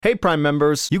Hey, Prime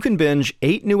members, you can binge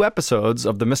 8 new episodes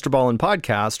of the Mr. Ballin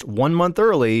podcast 1 month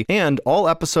early and all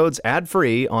episodes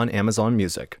ad-free on Amazon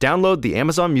Music. Download the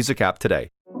Amazon Music app today.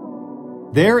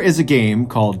 There is a game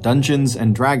called Dungeons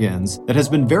 & Dragons that has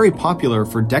been very popular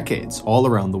for decades all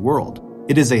around the world.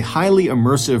 It is a highly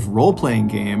immersive role-playing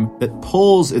game that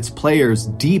pulls its players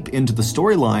deep into the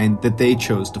storyline that they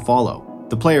chose to follow.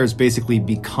 The players basically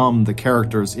become the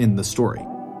characters in the story.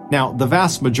 Now, the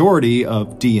vast majority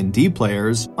of D&D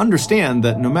players understand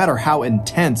that no matter how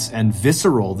intense and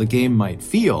visceral the game might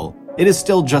feel, it is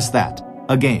still just that,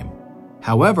 a game.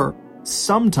 However,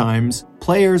 sometimes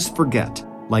players forget,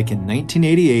 like in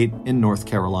 1988 in North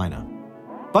Carolina.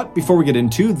 But before we get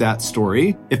into that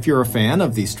story, if you're a fan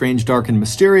of the strange, dark, and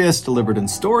mysterious delivered in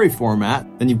story format,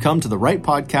 then you've come to the right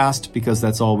podcast because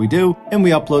that's all we do, and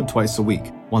we upload twice a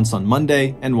week, once on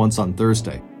Monday and once on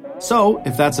Thursday. So,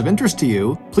 if that's of interest to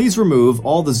you, please remove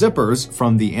all the zippers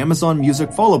from the Amazon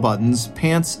Music follow buttons,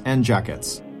 pants, and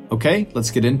jackets. Okay,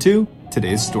 let's get into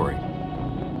today's story.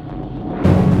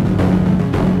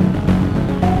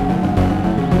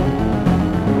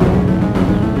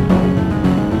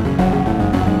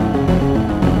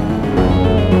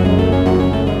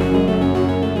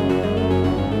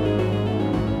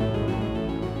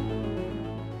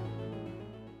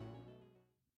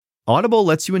 Audible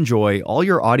lets you enjoy all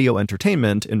your audio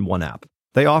entertainment in one app.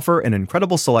 They offer an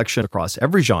incredible selection across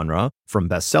every genre, from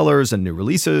bestsellers and new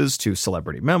releases to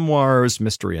celebrity memoirs,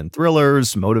 mystery and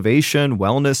thrillers, motivation,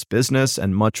 wellness, business,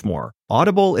 and much more.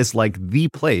 Audible is like the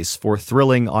place for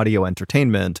thrilling audio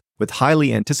entertainment with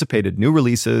highly anticipated new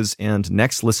releases and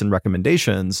next listen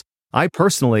recommendations. I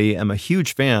personally am a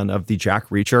huge fan of the Jack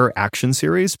Reacher action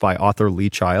series by author Lee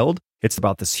Child. It's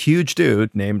about this huge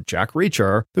dude named Jack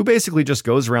Reacher who basically just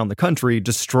goes around the country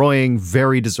destroying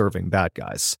very deserving bad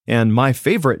guys. And my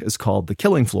favorite is called The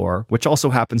Killing Floor, which also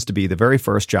happens to be the very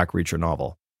first Jack Reacher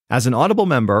novel. As an Audible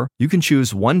member, you can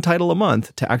choose one title a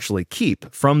month to actually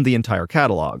keep from the entire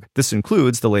catalog. This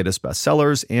includes the latest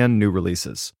bestsellers and new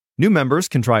releases. New members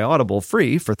can try Audible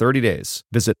free for 30 days.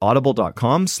 Visit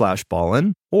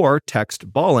audible.com/Ballin or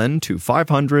text Ballin to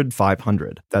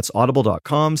 500-500. That's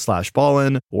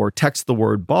audible.com/Ballin or text the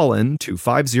word Ballin to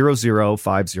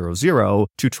 500-500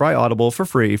 to try Audible for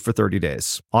free for 30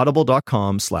 days.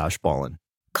 Audible.com/Ballin.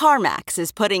 CarMax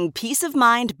is putting peace of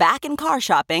mind back in car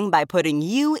shopping by putting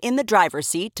you in the driver's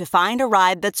seat to find a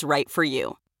ride that's right for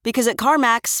you. Because at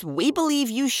CarMax, we believe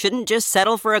you shouldn't just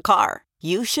settle for a car.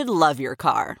 You should love your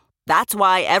car. That's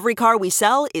why every car we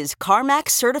sell is CarMax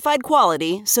certified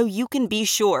quality, so you can be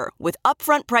sure with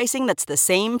upfront pricing that's the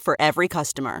same for every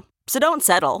customer. So don't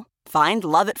settle. Find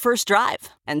love at first drive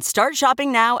and start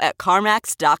shopping now at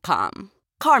CarMax.com.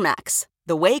 CarMax,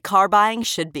 the way car buying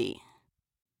should be.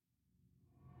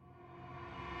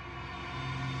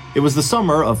 It was the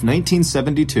summer of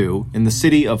 1972 in the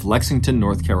city of Lexington,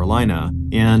 North Carolina,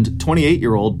 and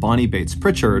 28-year-old Bonnie Bates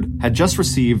Pritchard had just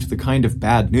received the kind of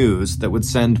bad news that would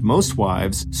send most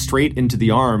wives straight into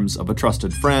the arms of a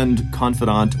trusted friend,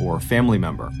 confidant, or family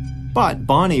member. But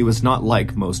Bonnie was not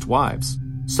like most wives.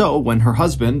 So when her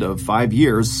husband of 5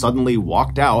 years suddenly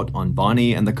walked out on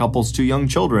Bonnie and the couple's 2 young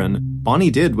children,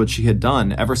 Bonnie did what she had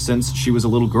done ever since she was a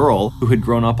little girl who had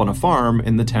grown up on a farm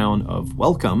in the town of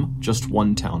Welcome, just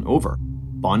one town over.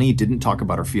 Bonnie didn't talk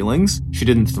about her feelings. She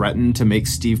didn't threaten to make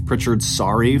Steve Pritchard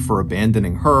sorry for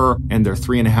abandoning her and their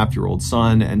 3.5-year-old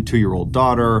son and 2-year-old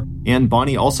daughter. And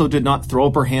Bonnie also did not throw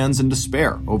up her hands in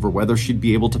despair over whether she'd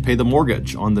be able to pay the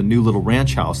mortgage on the new little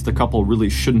ranch house the couple really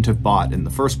shouldn't have bought in the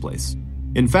first place.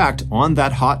 In fact, on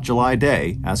that hot July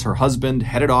day, as her husband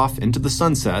headed off into the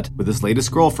sunset with his latest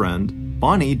girlfriend,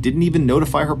 Bonnie didn't even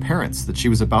notify her parents that she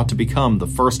was about to become the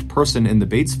first person in the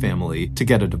Bates family to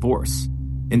get a divorce.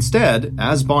 Instead,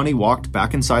 as Bonnie walked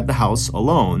back inside the house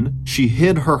alone, she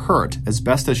hid her hurt as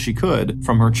best as she could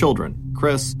from her children,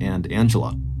 Chris and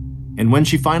Angela. And when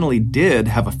she finally did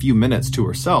have a few minutes to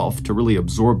herself to really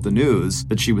absorb the news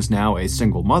that she was now a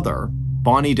single mother,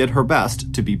 Bonnie did her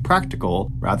best to be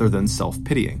practical rather than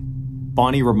self-pitying.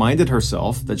 Bonnie reminded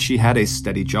herself that she had a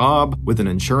steady job with an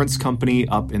insurance company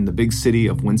up in the big city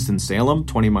of Winston-Salem,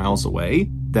 20 miles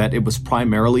away, that it was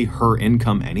primarily her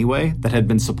income anyway that had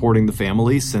been supporting the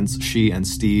family since she and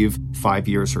Steve, 5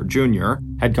 years her junior,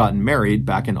 had gotten married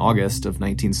back in August of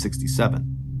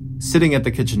 1967. Sitting at the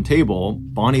kitchen table,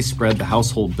 Bonnie spread the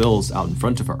household bills out in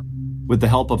front of her. With the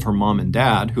help of her mom and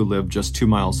dad, who lived just 2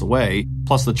 miles away,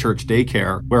 plus the church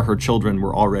daycare where her children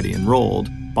were already enrolled,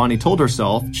 Bonnie told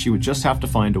herself she would just have to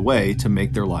find a way to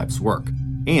make their lives work,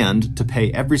 and to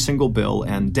pay every single bill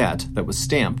and debt that was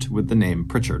stamped with the name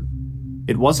Pritchard.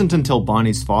 It wasn't until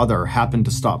Bonnie's father happened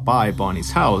to stop by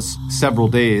Bonnie's house several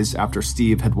days after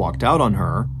Steve had walked out on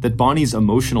her that Bonnie's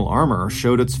emotional armor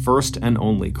showed its first and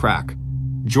only crack.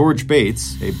 George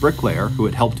Bates, a bricklayer who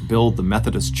had helped build the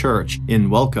Methodist church in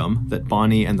Welcome that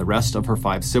Bonnie and the rest of her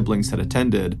 5 siblings had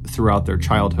attended throughout their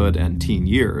childhood and teen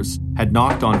years, had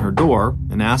knocked on her door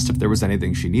and asked if there was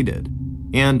anything she needed.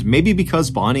 And maybe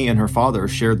because Bonnie and her father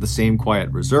shared the same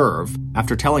quiet reserve,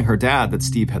 after telling her dad that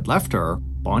Steve had left her,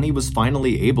 Bonnie was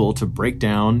finally able to break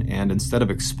down, and instead of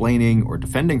explaining or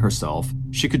defending herself,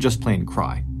 she could just plain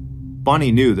cry.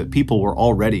 Bonnie knew that people were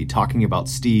already talking about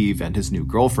Steve and his new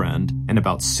girlfriend, and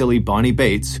about silly Bonnie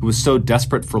Bates, who was so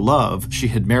desperate for love she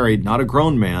had married not a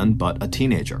grown man, but a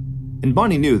teenager. And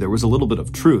Bonnie knew there was a little bit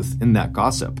of truth in that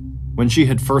gossip. When she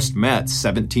had first met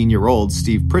 17-year-old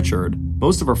Steve Pritchard,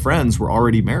 most of her friends were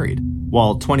already married,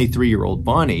 while 23-year-old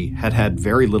Bonnie had had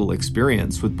very little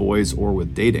experience with boys or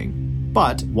with dating.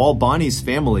 But while Bonnie's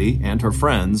family and her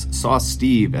friends saw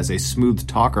Steve as a smooth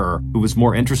talker who was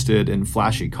more interested in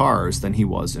flashy cars than he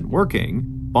was in working,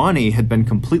 Bonnie had been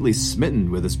completely smitten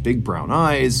with his big brown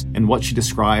eyes and what she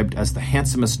described as the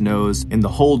handsomest nose in the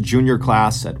whole junior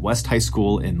class at West High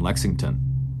School in Lexington.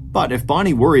 But if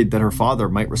Bonnie worried that her father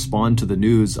might respond to the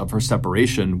news of her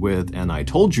separation with an "I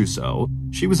told you so,"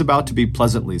 she was about to be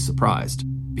pleasantly surprised.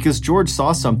 Because George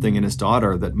saw something in his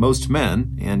daughter that most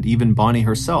men, and even Bonnie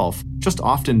herself, just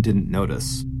often didn't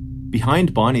notice.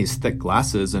 Behind Bonnie's thick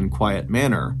glasses and quiet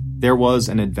manner, there was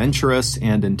an adventurous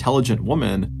and intelligent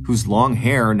woman whose long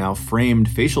hair now framed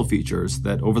facial features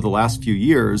that over the last few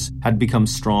years had become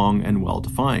strong and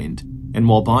well-defined. And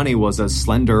while Bonnie was as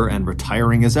slender and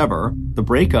retiring as ever, the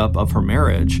breakup of her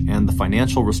marriage and the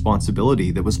financial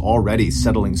responsibility that was already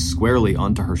settling squarely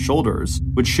onto her shoulders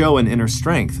would show an inner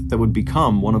strength that would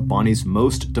become one of Bonnie's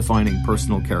most defining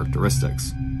personal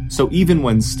characteristics. So even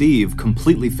when Steve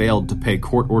completely failed to pay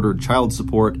court-ordered child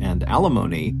support and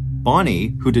alimony,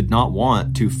 Bonnie, who did not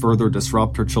want to further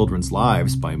disrupt her children's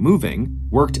lives by moving,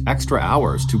 worked extra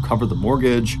hours to cover the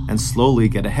mortgage and slowly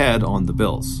get ahead on the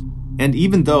bills. And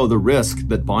even though the risk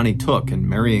that Bonnie took in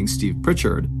marrying Steve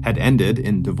Pritchard had ended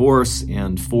in divorce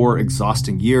and 4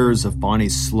 exhausting years of Bonnie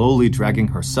slowly dragging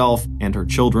herself and her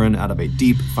children out of a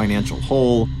deep financial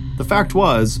hole, the fact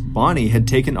was, Bonnie had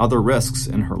taken other risks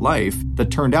in her life that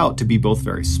turned out to be both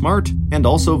very smart and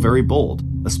also very bold,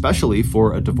 especially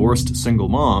for a divorced single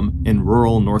mom in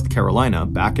rural North Carolina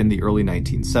back in the early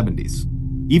 1970s.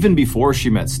 Even before she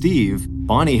met Steve,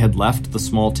 Bonnie had left the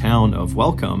small town of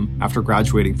Welcome after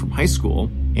graduating from high school,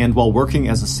 and while working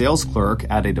as a sales clerk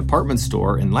at a department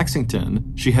store in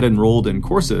Lexington, she had enrolled in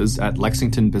courses at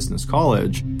Lexington Business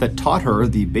College that taught her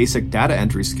the basic data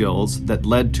entry skills that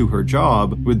led to her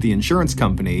job with the insurance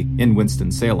company in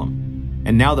Winston-Salem.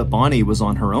 And now that Bonnie was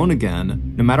on her own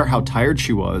again, no matter how tired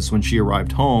she was when she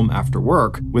arrived home after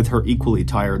work with her equally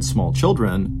tired small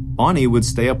children, Bonnie would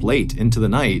stay up late into the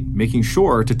night, making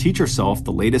sure to teach herself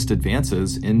the latest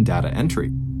advances in data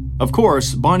entry. Of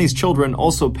course, Bonnie's children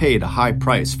also paid a high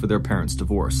price for their parents'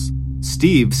 divorce.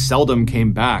 Steve seldom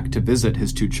came back to visit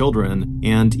his 2 children,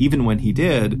 and even when he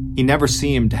did, he never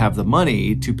seemed to have the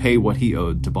money to pay what he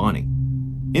owed to Bonnie.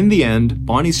 In the end,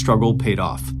 Bonnie's struggle paid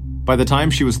off. By the time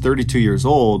she was 32 years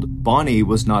old, Bonnie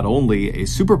was not only a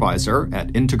supervisor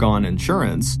at Intagon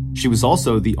Insurance, she was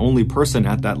also the only person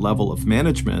at that level of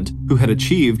management who had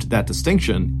achieved that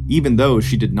distinction, even though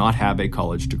she did not have a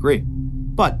college degree.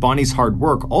 But Bonnie's hard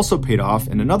work also paid off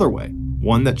in another way,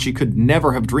 one that she could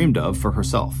never have dreamed of for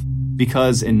herself.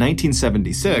 Because in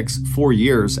 1976, 4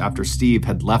 years after Steve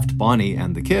had left Bonnie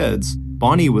and the kids,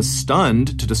 Bonnie was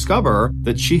stunned to discover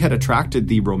that she had attracted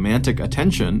the romantic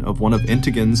attention of one of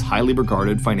Intagon's highly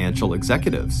regarded financial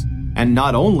executives. And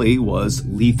not only was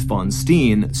Leith Von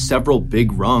Steen several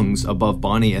big rungs above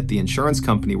Bonnie at the insurance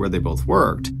company where they both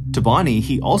worked, to Bonnie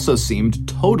he also seemed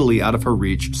totally out of her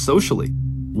reach socially.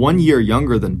 1 year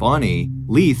younger than Bonnie,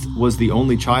 Leith was the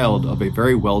only child of a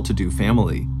very well-to-do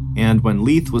family. And when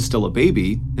Leith was still a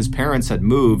baby, his parents had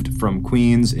moved from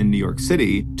Queens in New York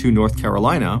City to North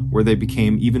Carolina, where they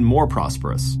became even more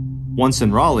prosperous. Once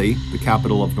in Raleigh, the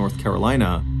capital of North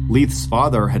Carolina, Leith's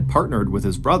father had partnered with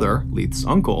his brother, Leith's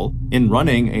uncle, in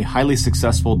running a highly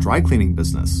successful dry cleaning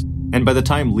business. And by the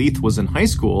time Leith was in high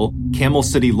school, Camel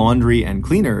City Laundry and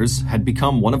Cleaners had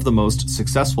become one of the most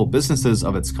successful businesses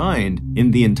of its kind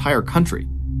in the entire country.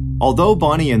 Although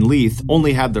Bonnie and Leith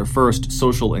only had their first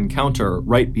social encounter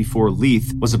right before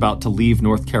Leith was about to leave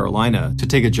North Carolina to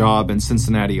take a job in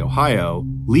Cincinnati, Ohio,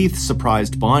 Leith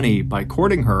surprised Bonnie by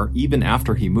courting her even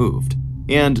after he moved.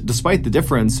 And despite the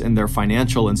difference in their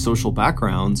financial and social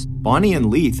backgrounds, Bonnie and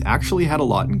Leith actually had a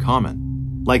lot in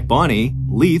common. Like Bonnie,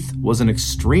 Leith was an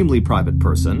extremely private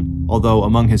person, although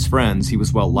among his friends he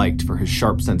was well liked for his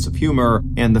sharp sense of humor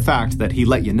and the fact that he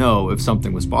let you know if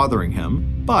something was bothering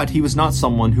him, but he was not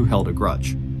someone who held a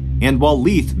grudge. And while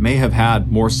Leith may have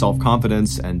had more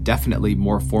self-confidence and definitely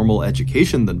more formal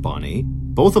education than Bonnie,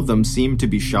 both of them seemed to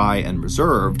be shy and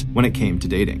reserved when it came to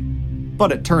dating.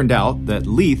 But it turned out that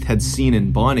Leith had seen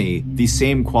in Bonnie the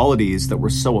same qualities that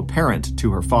were so apparent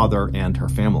to her father and her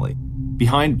family.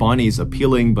 Behind Bonnie's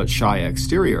appealing but shy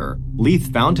exterior,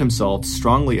 Leith found himself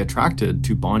strongly attracted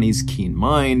to Bonnie's keen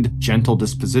mind, gentle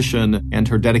disposition, and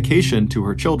her dedication to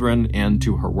her children and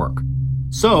to her work.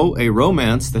 So, a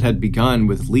romance that had begun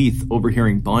with Leith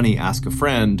overhearing Bonnie ask a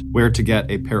friend where to get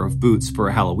a pair of boots for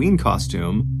a Halloween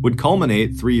costume would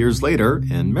culminate 3 years later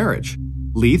in marriage.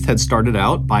 Leith had started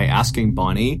out by asking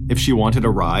Bonnie if she wanted a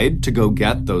ride to go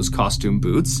get those costume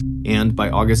boots, and by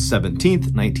August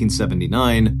 17th,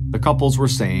 1979, the couples were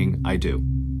saying, "I do."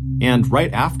 And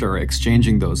right after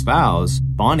exchanging those vows,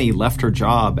 Bonnie left her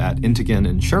job at Intigan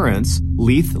Insurance,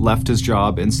 Leith left his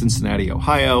job in Cincinnati,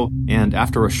 Ohio, and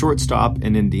after a short stop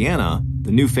in Indiana,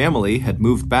 the new family had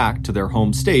moved back to their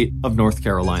home state of North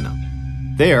Carolina.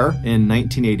 There, in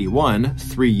 1981,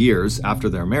 3 years after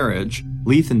their marriage,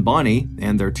 Leith and Bonnie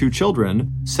and their 2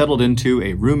 children settled into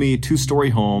a roomy 2-story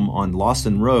home on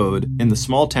Lawson Road in the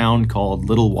small town called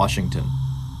Little Washington.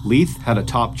 Leith had a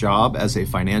top job as a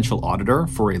financial auditor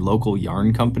for a local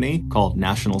yarn company called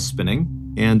National Spinning,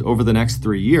 and over the next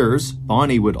 3 years,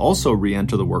 Bonnie would also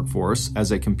re-enter the workforce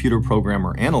as a computer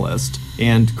programmer analyst,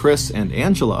 and Chris and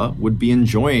Angela would be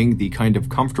enjoying the kind of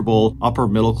comfortable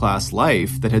upper-middle-class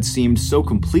life that had seemed so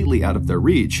completely out of their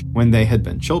reach when they had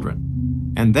been children.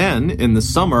 And then, in the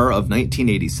summer of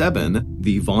 1987,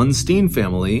 the Von Steen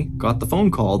family got the phone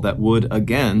call that would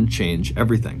again change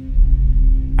everything.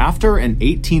 After an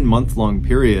 18-month-long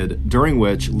period during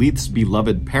which Leith's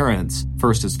beloved parents,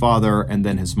 first his father and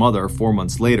then his mother 4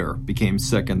 months later, became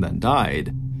sick and then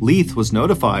died, Leith was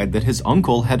notified that his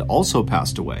uncle had also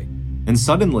passed away. And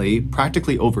suddenly,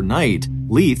 practically overnight,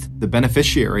 Leith, the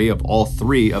beneficiary of all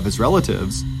 3 of his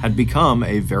relatives, had become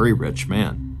a very rich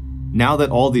man. Now that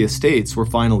all the estates were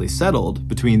finally settled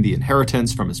between the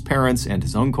inheritance from his parents and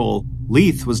his uncle,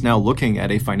 Leith was now looking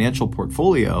at a financial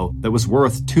portfolio that was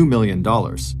worth $2 million,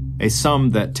 a sum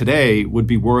that today would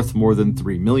be worth more than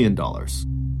 $3 million.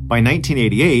 By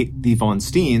 1988, the Von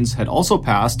Steens had also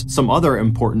passed some other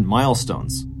important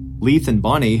milestones. Leith and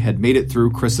Bonnie had made it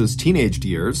through Chris's teenage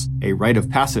years, a rite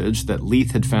of passage that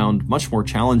Leith had found much more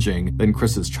challenging than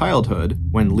Chris's childhood,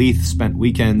 when Leith spent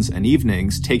weekends and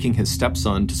evenings taking his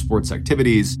stepson to sports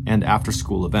activities and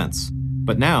after-school events.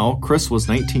 But now, Chris was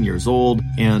 19 years old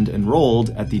and enrolled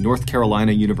at the North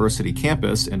Carolina University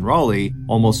campus in Raleigh,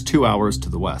 almost 2 hours to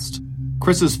the west.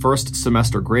 Chris's first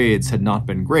semester grades had not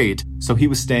been great, so he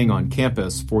was staying on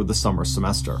campus for the summer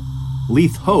semester.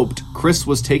 Leith hoped Chris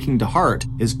was taking to heart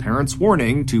his parents'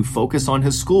 warning to focus on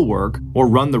his schoolwork or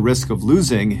run the risk of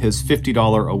losing his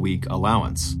 $50 a week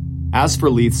allowance. As for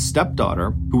Leith's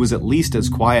stepdaughter, who was at least as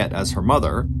quiet as her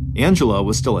mother, Angela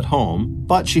was still at home,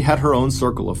 but she had her own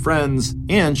circle of friends,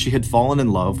 and she had fallen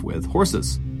in love with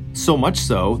horses. So much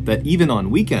so that even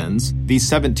on weekends, the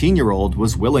 17-year-old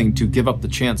was willing to give up the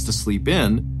chance to sleep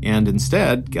in and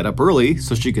instead get up early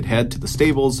so she could head to the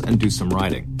stables and do some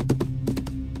riding.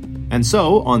 And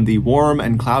so, on the warm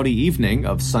and cloudy evening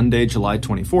of Sunday, July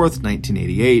 24th,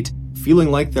 1988, feeling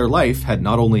like their life had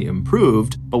not only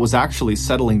improved, but was actually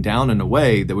settling down in a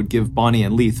way that would give Bonnie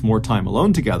and Leith more time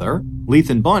alone together, Leith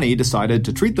and Bonnie decided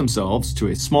to treat themselves to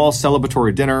a small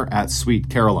celebratory dinner at Sweet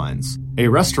Caroline's, a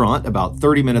restaurant about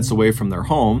 30 minutes away from their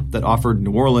home that offered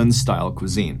New Orleans-style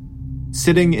cuisine.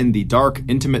 Sitting in the dark,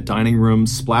 intimate dining room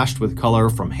splashed with color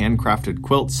from handcrafted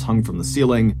quilts hung from the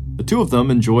ceiling, the 2 of them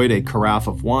enjoyed a carafe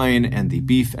of wine and the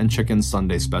beef and chicken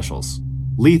Sunday specials.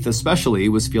 Leith especially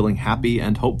was feeling happy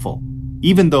and hopeful.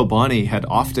 Even though Bonnie had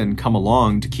often come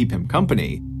along to keep him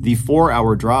company, the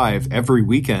 4-hour drive every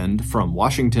weekend from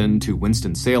Washington to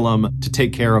Winston-Salem to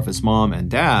take care of his mom and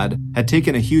dad had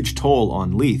taken a huge toll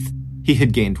on Leith. He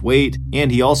had gained weight,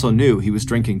 and he also knew he was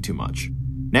drinking too much.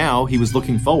 Now he was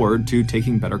looking forward to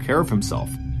taking better care of himself.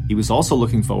 He was also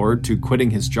looking forward to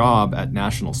quitting his job at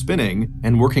National Spinning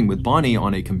and working with Bonnie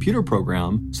on a computer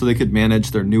program so they could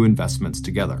manage their new investments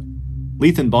together.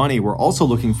 Leith and Bonnie were also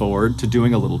looking forward to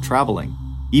doing a little traveling.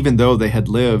 Even though they had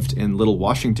lived in Little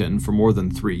Washington for more than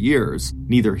 3 years,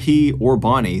 neither he or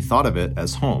Bonnie thought of it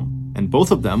as home, and both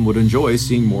of them would enjoy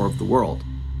seeing more of the world.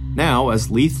 Now,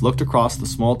 as Leith looked across the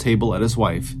small table at his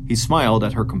wife, he smiled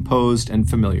at her composed and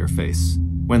familiar face.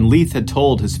 When Leith had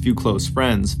told his few close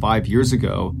friends 5 years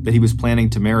ago that he was planning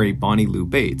to marry Bonnie Lou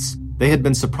Bates, They had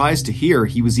been surprised to hear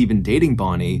he was even dating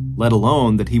Bonnie, let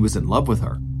alone that he was in love with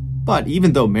her. But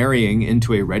even though marrying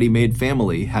into a ready-made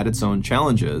family had its own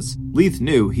challenges, Leith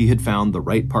knew he had found the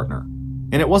right partner.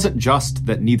 And it wasn't just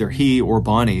that neither he or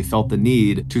Bonnie felt the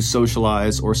need to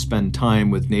socialize or spend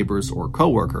time with neighbors or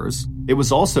coworkers. It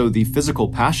was also the physical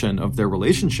passion of their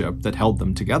relationship that held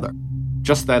them together.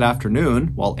 Just that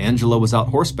afternoon, while Angela was out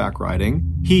horseback riding,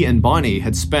 he and Bonnie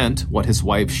had spent what his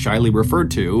wife shyly referred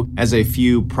to as a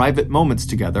few private moments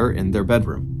together in their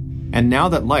bedroom. And now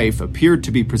that life appeared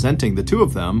to be presenting the two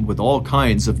of them with all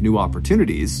kinds of new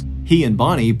opportunities, he and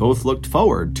Bonnie both looked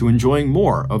forward to enjoying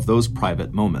more of those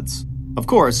private moments. Of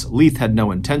course, Leith had no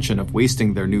intention of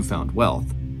wasting their newfound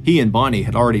wealth. He and Bonnie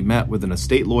had already met with an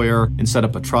estate lawyer and set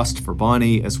up a trust for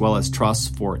Bonnie as well as trusts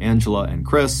for Angela and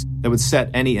Chris that would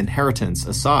set any inheritance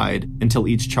aside until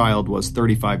each child was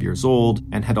 35 years old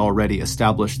and had already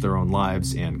established their own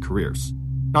lives and careers.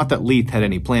 Not that Leith had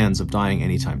any plans of dying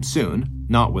anytime soon,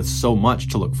 not with so much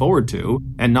to look forward to,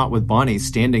 and not with Bonnie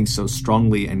standing so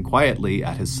strongly and quietly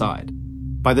at his side.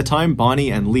 By the time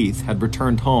Bonnie and Leith had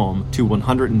returned home to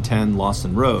 110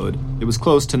 Lawson Road, it was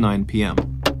close to 9 p.m.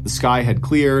 The sky had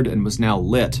cleared and was now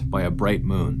lit by a bright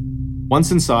moon. Once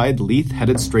inside, Leith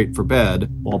headed straight for bed,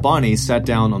 while Bonnie sat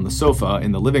down on the sofa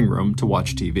in the living room to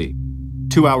watch TV.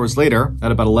 2 hours later,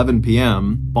 at about 11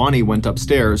 p.m., Bonnie went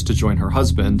upstairs to join her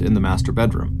husband in the master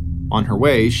bedroom. On her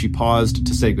way, she paused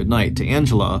to say goodnight to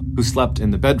Angela, who slept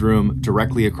in the bedroom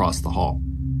directly across the hall.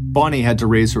 Bonnie had to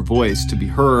raise her voice to be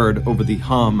heard over the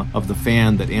hum of the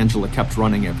fan that Angela kept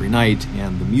running every night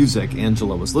and the music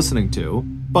Angela was listening to.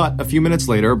 But a few minutes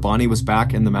later, Bonnie was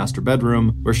back in the master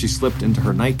bedroom, where she slipped into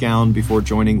her nightgown before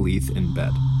joining Leith in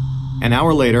bed. An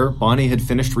hour later, Bonnie had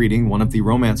finished reading one of the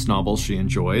romance novels she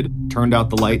enjoyed, turned out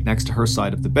the light next to her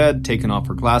side of the bed, taken off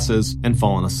her glasses, and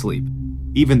fallen asleep.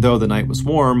 Even though the night was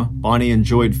warm, Bonnie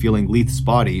enjoyed feeling Leith's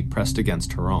body pressed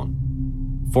against her own.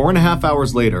 4.5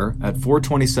 hours later, at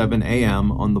 4:27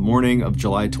 a.m. on the morning of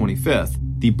July 25th,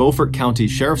 the Beaufort County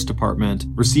Sheriff's Department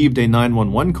received a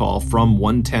 911 call from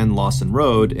 110 Lawson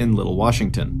Road in Little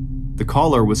Washington. The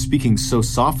caller was speaking so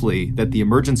softly that the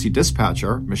emergency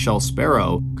dispatcher, Michelle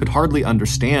Sparrow, could hardly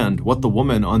understand what the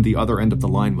woman on the other end of the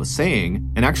line was saying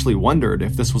and actually wondered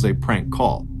if this was a prank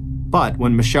call. But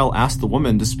when Michelle asked the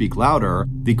woman to speak louder,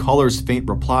 the caller's faint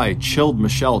reply chilled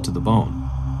Michelle to the bone.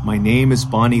 "My name is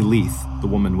Bonnie Leith," the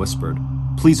woman whispered.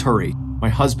 "Please hurry. My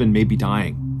husband may be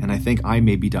dying, and I think I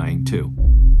may be dying too."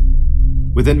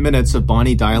 Within minutes of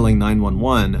Bonnie dialing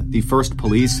 911, the first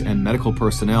police and medical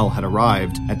personnel had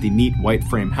arrived at the neat white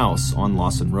frame house on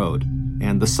Lawson Road,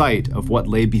 and the sight of what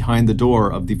lay behind the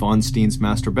door of the Von Steen's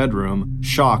master bedroom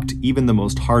shocked even the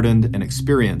most hardened and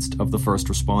experienced of the first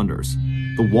responders.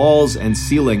 The walls and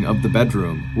ceiling of the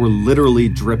bedroom were literally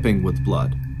dripping with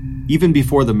blood. Even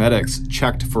before the medics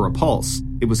checked for a pulse,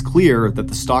 it was clear that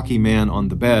the stocky man on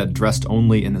the bed, dressed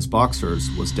only in his boxers,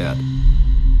 was dead.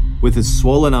 With his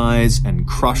swollen eyes and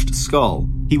crushed skull,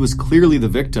 he was clearly the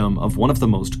victim of one of the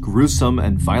most gruesome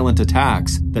and violent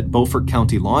attacks that Beaufort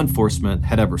County law enforcement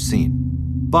had ever seen.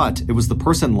 But it was the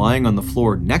person lying on the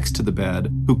floor next to the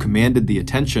bed who commanded the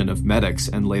attention of medics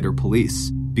and later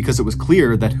police, because it was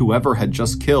clear that whoever had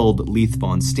just killed Leith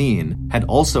Von Steen had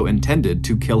also intended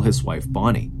to kill his wife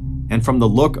Bonnie. And from the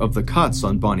look of the cuts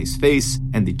on Bonnie's face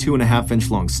and the 2.5-inch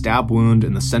long stab wound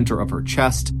in the center of her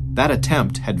chest, that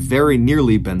attempt had very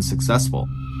nearly been successful.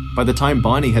 By the time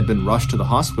Bonnie had been rushed to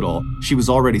the hospital, she was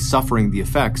already suffering the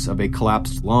effects of a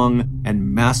collapsed lung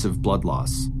and massive blood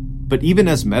loss. But even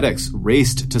as medics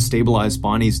raced to stabilize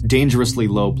Bonnie's dangerously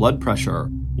low blood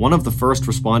pressure, one of the first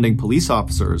responding police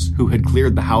officers who had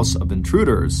cleared the house of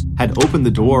intruders had opened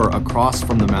the door across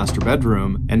from the master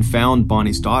bedroom and found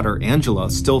Bonnie's daughter,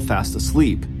 Angela, still fast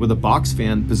asleep, with a box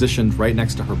fan positioned right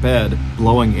next to her bed,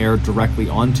 blowing air directly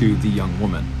onto the young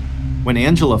woman. When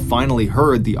Angela finally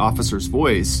heard the officer's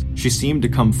voice, she seemed to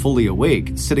come fully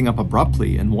awake, sitting up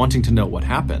abruptly and wanting to know what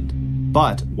happened.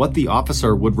 But what the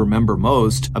officer would remember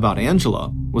most about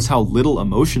Angela was how little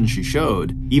emotion she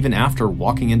showed, even after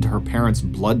walking into her parents'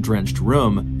 blood-drenched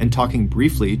room and talking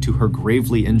briefly to her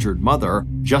gravely injured mother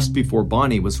just before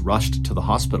Bonnie was rushed to the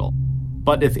hospital.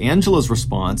 But if Angela's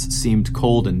response seemed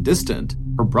cold and distant,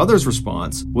 her brother's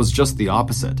response was just the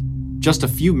opposite. Just a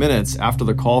few minutes after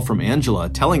the call from Angela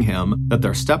telling him that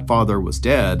their stepfather was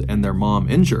dead and their mom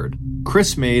injured,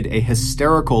 Chris made a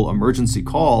hysterical emergency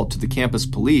call to the campus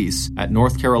police at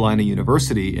North Carolina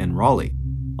University in Raleigh.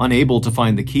 Unable to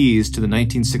find the keys to the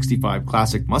 1965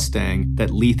 classic Mustang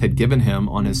that Leith had given him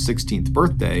on his 16th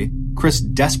birthday, Chris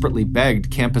desperately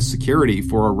begged campus security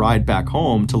for a ride back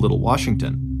home to Little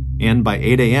Washington. and by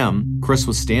 8 a.m., Chris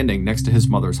was standing next to his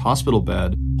mother's hospital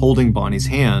bed, holding Bonnie's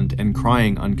hand and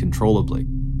crying uncontrollably.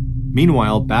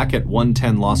 Meanwhile, back at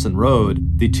 110 Lawson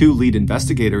Road, the two lead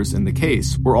investigators in the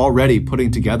case were already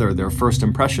putting together their first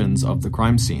impressions of the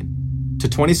crime scene. To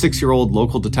 26-year-old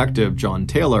local detective John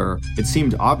Taylor, it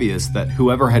seemed obvious that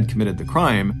whoever had committed the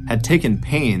crime had taken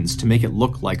pains to make it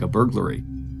look like a burglary,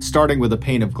 starting with a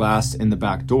pane of glass in the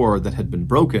back door that had been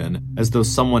broken, as though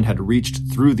someone had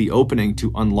reached through the opening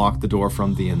to unlock the door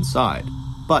from the inside.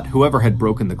 But whoever had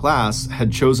broken the glass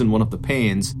had chosen one of the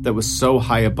panes that was so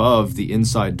high above the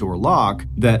inside door lock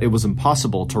that it was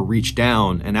impossible to reach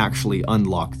down and actually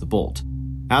unlock the bolt.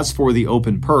 As for the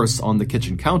open purse on the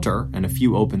kitchen counter and a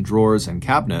few open drawers and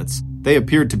cabinets, they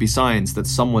appeared to be signs that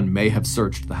someone may have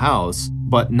searched the house,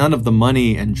 but none of the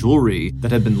money and jewelry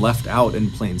that had been left out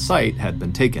in plain sight had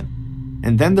been taken.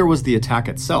 And then there was the attack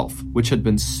itself, which had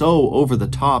been so over the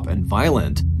top and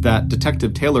violent that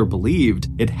Detective Taylor believed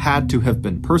it had to have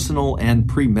been personal and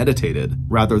premeditated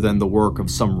rather than the work of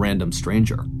some random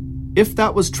stranger. If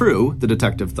that was true, the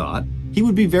detective thought, he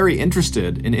would be very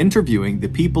interested in interviewing the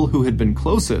people who had been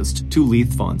closest to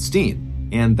Leith Von Steen,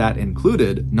 and that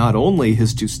included not only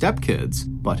his two stepkids,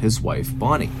 but his wife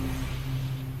Bonnie.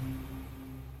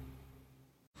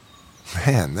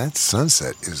 Man, that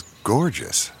sunset is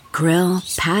gorgeous. Grill,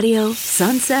 patio,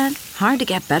 sunset. Hard to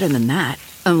get better than that.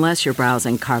 Unless you're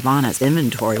browsing Carvana's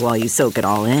inventory while you soak it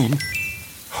all in.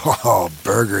 Oh,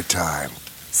 burger time.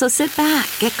 So sit back,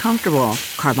 get comfortable.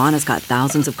 Carvana's got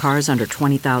thousands of cars under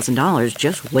 $20,000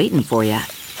 just waiting for you.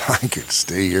 I could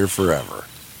stay here forever.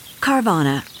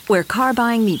 Carvana, where car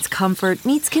buying meets comfort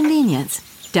meets convenience.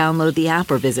 Download the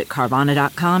app or visit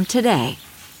Carvana.com today.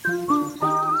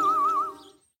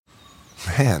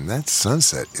 Man, that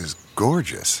sunset is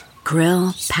gorgeous.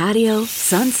 Grill, patio,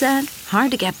 sunset.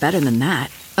 Hard to get better than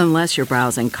that. Unless you're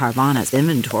browsing Carvana's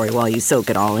inventory while you soak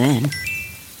it all in.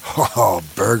 Oh,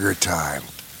 burger time.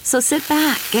 So sit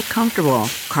back, get comfortable.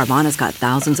 Carvana's got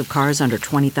thousands of cars under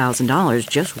 $20,000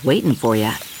 just waiting for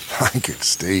you. I could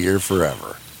stay here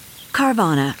forever.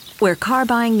 Carvana, where car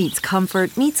buying meets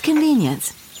comfort meets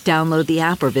convenience. Download the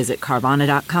app or visit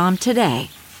Carvana.com today.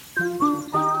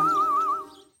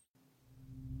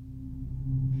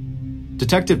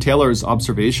 Detective Taylor's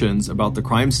observations about the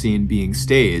crime scene being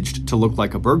staged to look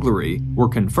like a burglary were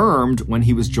confirmed when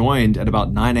he was joined at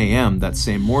about 9 a.m. that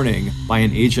same morning by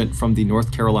an agent from the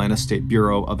North Carolina State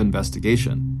Bureau of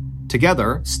Investigation.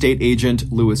 Together, State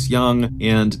Agent Lewis Young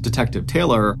and Detective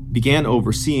Taylor began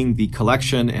overseeing the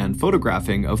collection and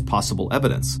photographing of possible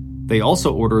evidence. They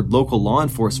also ordered local law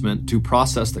enforcement to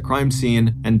process the crime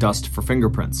scene and dust for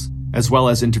fingerprints, as well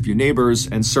as interview neighbors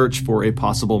and search for a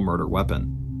possible murder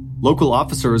weapon. Local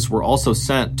officers were also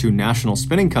sent to National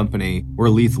Spinning Company,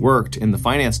 where Leith worked in the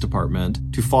finance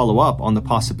department, to follow up on the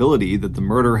possibility that the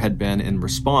murder had been in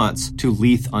response to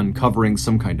Leith uncovering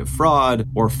some kind of fraud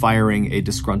or firing a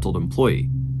disgruntled employee.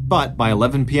 But by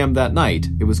 11 p.m. that night,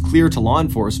 it was clear to law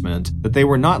enforcement that they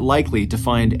were not likely to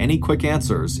find any quick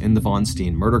answers in the Von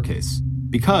Steen murder case.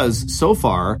 Because, so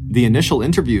far, the initial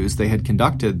interviews they had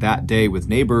conducted that day with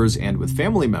neighbors and with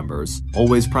family members,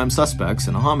 always prime suspects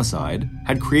in a homicide,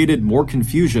 had created more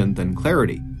confusion than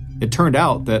clarity. It turned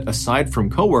out that aside from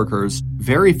coworkers,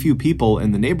 very few people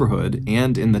in the neighborhood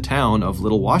and in the town of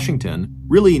Little Washington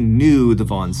really knew the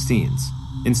Von Steens.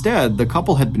 Instead, the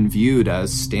couple had been viewed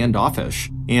as standoffish,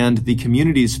 and the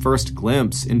community's first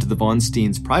glimpse into the Von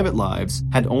Steens' private lives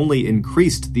had only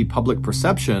increased the public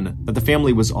perception that the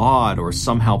family was odd or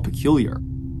somehow peculiar.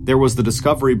 There was the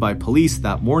discovery by police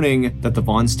that morning that the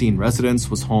Von Steen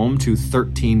residence was home to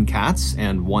 13 cats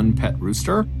and 1 pet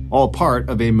rooster, all part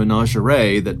of a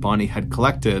menagerie that Bonnie had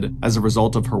collected as a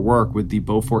result of her work with the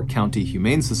Beaufort County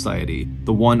Humane Society,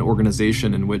 the one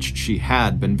organization in which she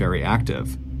had been very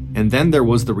active. And then there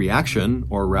was the reaction,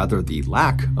 or rather the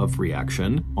lack of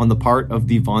reaction, on the part of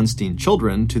the Von Steen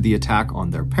children to the attack on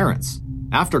their parents.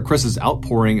 After Chris's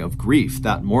outpouring of grief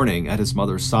that morning at his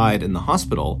mother's side in the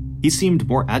hospital, he seemed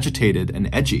more agitated and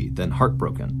edgy than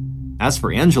heartbroken. As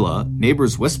for Angela,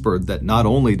 neighbors whispered that not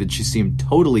only did she seem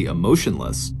totally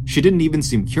emotionless, she didn't even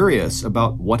seem curious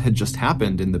about what had just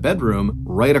happened in the bedroom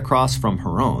right across from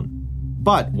her own.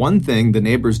 But one thing the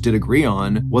neighbors did agree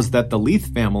on was that the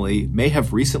Leith family may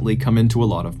have recently come into a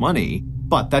lot of money,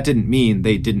 but that didn't mean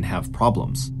they didn't have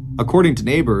problems. According to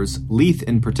neighbors, Leith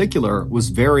in particular was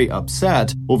very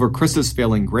upset over Chris's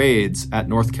failing grades at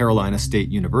North Carolina State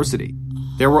University.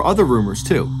 There were other rumors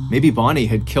too. Maybe Bonnie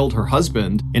had killed her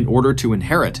husband in order to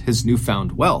inherit his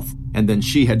newfound wealth, and then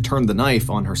she had turned the knife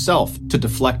on herself to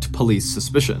deflect police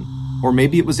suspicion. Or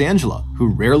maybe it was Angela,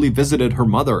 who rarely visited her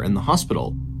mother in the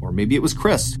hospital. Or Or maybe it was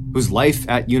Chris, whose life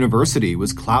at university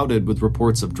was clouded with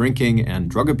reports of drinking and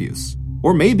drug abuse.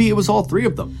 Or maybe it was all three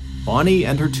of them, Bonnie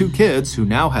and her two kids who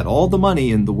now had all the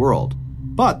money in the world.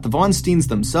 But the Von Steens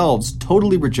themselves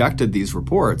totally rejected these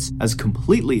reports as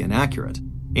completely inaccurate.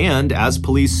 And as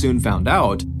police soon found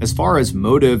out, as far as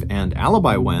motive and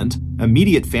alibi went,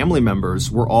 immediate family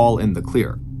members were all in the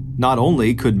clear. Not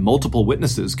only could multiple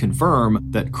witnesses confirm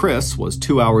that Chris was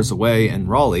 2 hours away in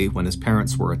Raleigh when his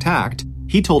parents were attacked,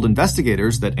 he told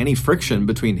investigators that any friction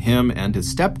between him and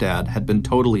his stepdad had been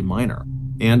totally minor.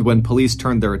 And when police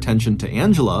turned their attention to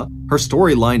Angela, her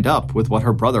story lined up with what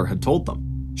her brother had told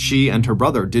them. She and her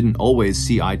brother didn't always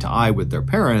see eye to eye with their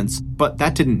parents, but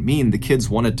that didn't mean the kids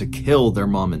wanted to kill their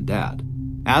mom and dad.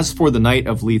 As for the night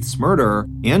of Leith's murder,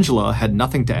 Angela had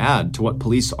nothing to add to what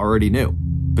police already knew.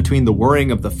 Between the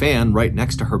whirring of the fan right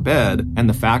next to her bed and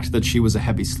the fact that she was a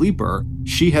heavy sleeper,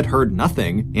 she had heard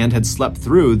nothing and had slept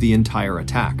through the entire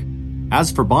attack.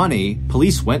 As for Bonnie,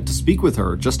 police went to speak with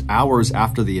her just hours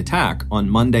after the attack on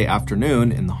Monday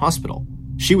afternoon in the hospital.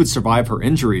 She would survive her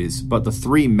injuries, but the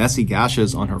 3 messy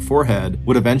gashes on her forehead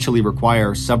would eventually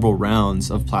require several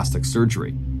rounds of plastic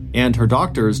surgery. And her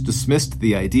doctors dismissed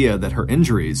the idea that her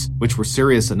injuries, which were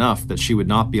serious enough that she would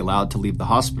not be allowed to leave the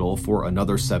hospital for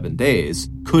another 7 days,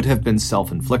 could have been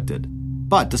self-inflicted.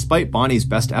 But despite Bonnie's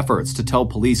best efforts to tell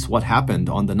police what happened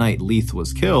on the night Leith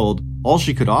was killed, all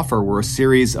she could offer were a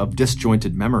series of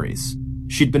disjointed memories.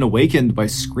 She'd been awakened by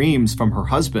screams from her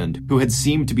husband, who had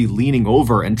seemed to be leaning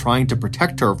over and trying to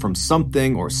protect her from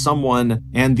something or someone,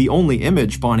 and the only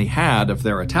image Bonnie had of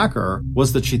their attacker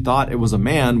was that she thought it was a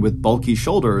man with bulky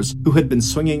shoulders who had been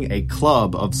swinging a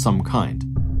club of some kind.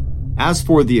 As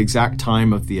for the exact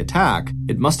time of the attack,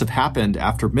 it must have happened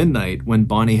after midnight when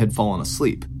Bonnie had fallen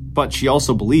asleep. But she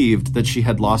also believed that she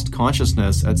had lost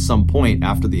consciousness at some point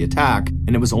after the attack,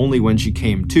 and it was only when she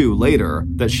came to later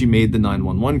that she made the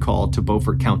 911 call to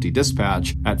Beaufort County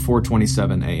Dispatch at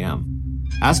 4:27 a.m.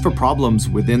 As for problems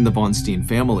within the Von Steen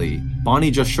family, Bonnie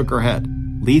just shook her head.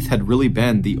 Leith had really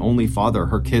been the only father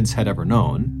her kids had ever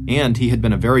known, and he had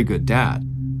been a very good dad.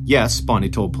 Yes, Bonnie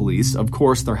told police, of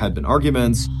course there had been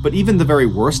arguments, but even the very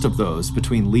worst of those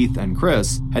between Leith and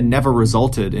Chris had never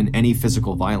resulted in any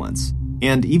physical violence.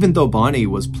 And even though Bonnie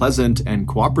was pleasant and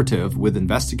cooperative with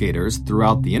investigators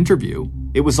throughout the interview,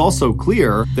 it was also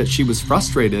clear that she was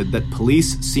frustrated that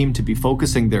police seemed to be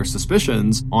focusing their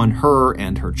suspicions on her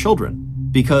and her children.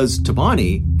 Because to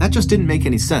Bonnie, that just didn't make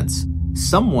any sense.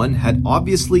 Someone had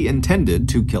obviously intended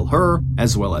to kill her,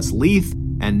 as well as Leith,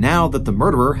 and now that the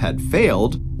murderer had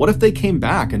failed, what if they came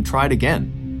back and tried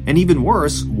again? And even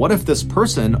worse, what if this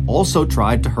person also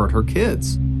tried to hurt her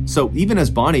kids? So even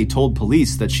as Bonnie told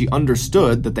police that she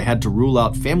understood that they had to rule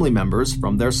out family members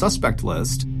from their suspect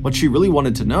list, what she really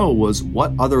wanted to know was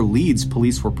what other leads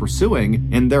police were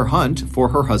pursuing in their hunt for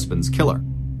her husband's killer.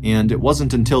 And it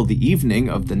wasn't until the evening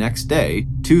of the next day,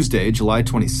 Tuesday, July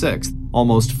 26th,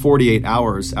 almost 48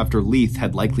 hours after Leith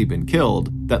had likely been killed,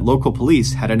 that local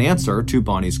police had an answer to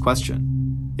Bonnie's question.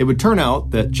 It would turn out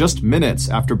that just minutes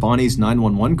after Bonnie's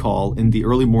 911 call in the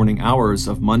early morning hours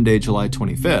of Monday, July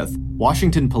 25th,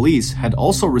 Washington police had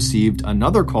also received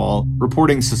another call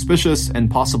reporting suspicious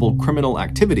and possible criminal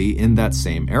activity in that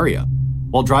same area.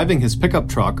 While driving his pickup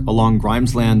truck along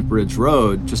Grimesland Bridge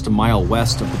Road, just a mile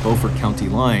west of the Beaufort County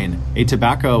line, a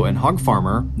tobacco and hog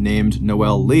farmer named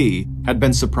Noel Lee had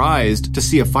been surprised to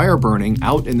see a fire burning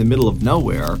out in the middle of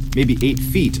nowhere, maybe 8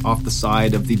 feet off the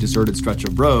side of the deserted stretch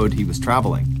of road he was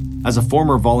traveling. As a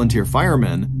former volunteer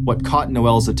fireman, what caught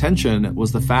Noel's attention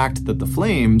was the fact that the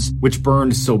flames, which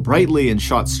burned so brightly and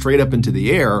shot straight up into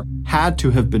the air, had to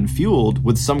have been fueled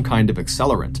with some kind of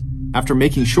accelerant. After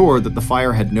making sure that the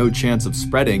fire had no chance of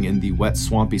spreading in the wet,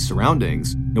 swampy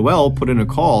surroundings, Noel put in a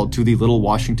call to the Little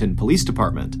Washington Police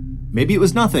Department. Maybe it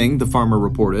was nothing, the farmer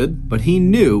reported, but he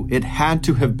knew it had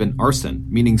to have been arson,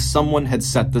 meaning someone had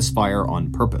set this fire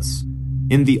on purpose.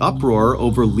 In the uproar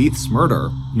over Leith's murder,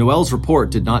 Noel's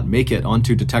report did not make it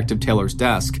onto Detective Taylor's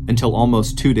desk until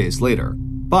almost 2 days later.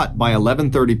 But by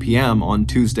 11:30 p.m. on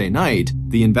Tuesday night,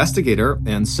 the investigator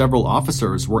and several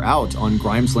officers were out on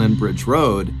Grimesland Bridge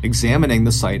Road examining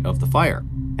the site of the fire.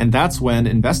 And that's when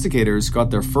investigators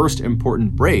got their first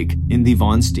important break in the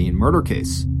Von Steen murder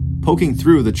case. Poking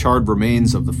through the charred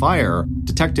remains of the fire,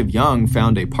 Detective Young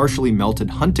found a partially melted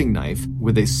hunting knife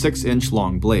with a 6-inch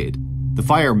long blade. The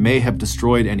fire may have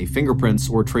destroyed any fingerprints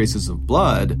or traces of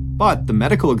blood, but the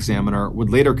medical examiner would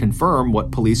later confirm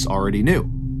what police already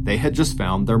knew. They had just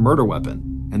found their murder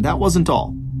weapon. And that wasn't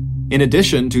all. In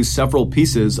addition to several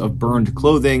pieces of burned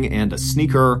clothing and a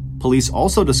sneaker, police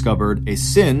also discovered a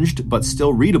singed but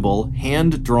still readable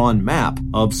hand-drawn map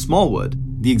of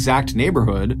Smallwood, the exact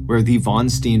neighborhood where the Von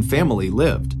Steen family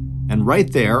lived. And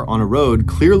right there on a road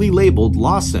clearly labeled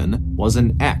Lawson was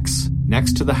an X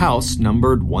next to the house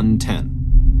numbered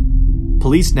 110.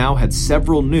 Police now had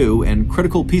several new and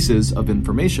critical pieces of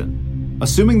information.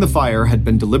 Assuming the fire had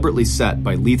been deliberately set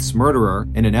by Leith's murderer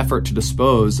in an effort to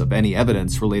dispose of any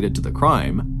evidence related to the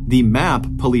crime, the map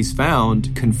police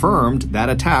found confirmed that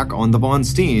attack on the Von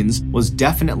Steens was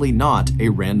definitely not a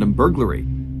random burglary.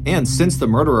 And since the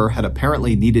murderer had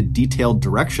apparently needed detailed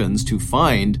directions to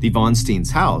find the Von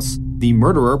Steens' house, the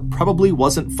murderer probably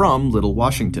wasn't from Little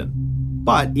Washington.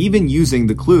 But even using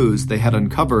the clues they had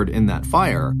uncovered in that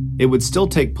fire, it would still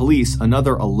take police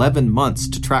another 11 months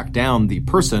to track down the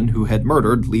person who had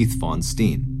murdered Leith Von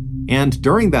Steen. And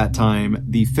during that time,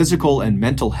 the physical and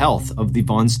mental health of the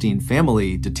Von Steen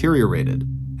family deteriorated.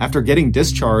 After getting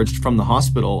discharged from the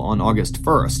hospital on August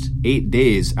 1st, 8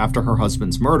 days after her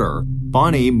husband's murder,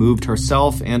 Bonnie moved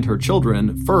herself and her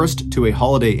children first to a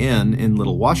Holiday Inn in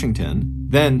Little Washington,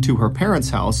 then to her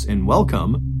parents' house in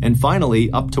Welcome, and finally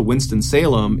up to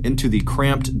Winston-Salem into the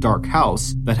cramped, dark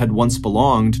house that had once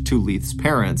belonged to Leith's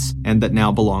parents and that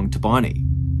now belonged to Bonnie.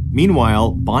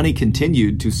 Meanwhile, Bonnie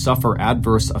continued to suffer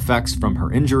adverse effects from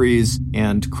her injuries,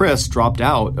 and Chris dropped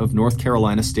out of North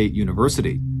Carolina State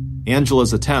University.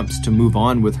 Angela's attempts to move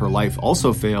on with her life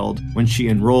also failed when she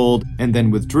enrolled and then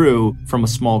withdrew from a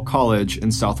small college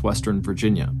in southwestern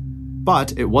Virginia.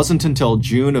 But it wasn't until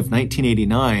June of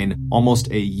 1989,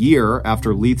 almost a year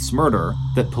after Leith's murder,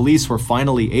 that police were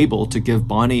finally able to give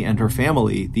Bonnie and her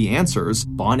family the answers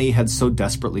Bonnie had so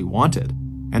desperately wanted.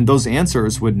 And those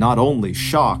answers would not only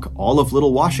shock all of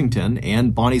Little Washington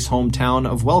and Bonnie's hometown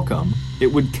of Welcome, it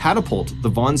would catapult the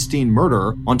Von Steen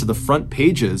murder onto the front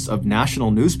pages of national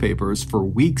newspapers for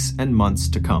weeks and months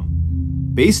to come.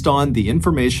 Based on the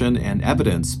information and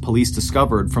evidence police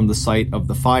discovered from the site of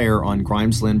the fire on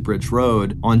Grimesland Bridge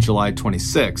Road on July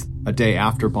 26th, a day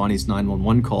after Bonnie's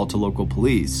 911 call to local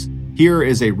police, here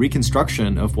is a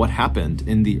reconstruction of what happened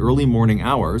in the early morning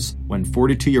hours when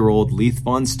 42-year-old Leith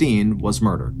Von Steen was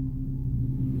murdered.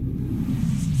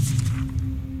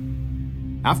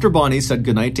 After Bonnie said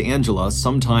goodnight to Angela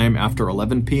sometime after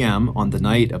 11 p.m. on the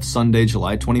night of Sunday,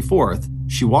 July 24th,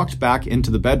 she walked back into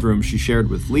the bedroom she shared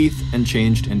with Leith and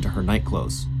changed into her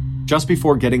nightclothes. Just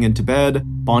before getting into bed,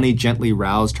 Bonnie gently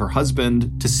roused her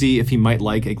husband to see if he might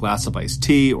like a glass of iced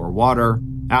tea or water.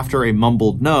 After a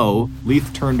mumbled no,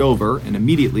 Leith turned over and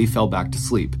immediately fell back to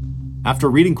sleep. After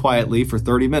reading quietly for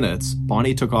 30 minutes,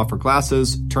 Bonnie took off her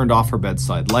glasses, turned off her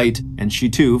bedside light, and she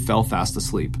too fell fast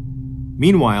asleep.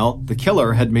 Meanwhile, the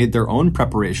killer had made their own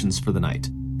preparations for the night,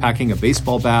 packing a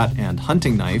baseball bat and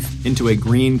hunting knife into a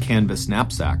green canvas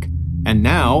knapsack. And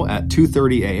now, at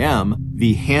 2:30 a.m.,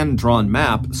 the hand-drawn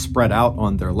map spread out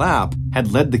on their lap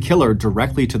had led the killer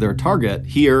directly to their target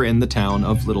here in the town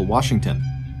of Little Washington.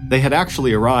 They had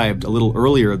actually arrived a little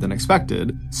earlier than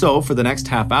expected, so for the next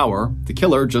half hour, the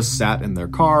killer just sat in their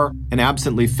car and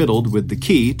absently fiddled with the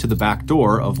key to the back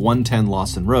door of 110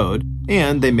 Lawson Road,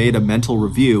 and they made a mental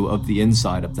review of the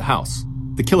inside of the house.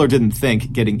 The killer didn't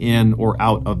think getting in or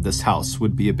out of this house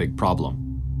would be a big problem.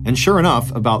 And sure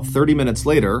enough, about 30 minutes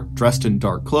later, dressed in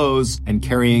dark clothes and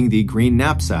carrying the green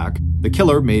knapsack, the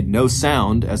killer made no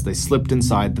sound as they slipped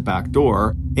inside the back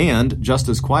door and, just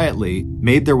as quietly,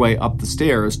 made their way up the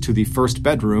stairs to the first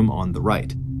bedroom on the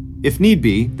right. If need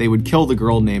be, they would kill the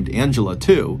girl named Angela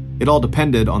too. It all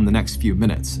depended on the next few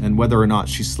minutes and whether or not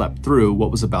she slept through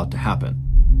what was about to happen.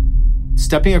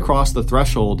 Stepping across the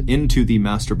threshold into the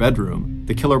master bedroom,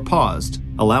 the killer paused,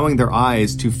 allowing their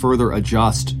eyes to further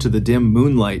adjust to the dim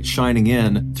moonlight shining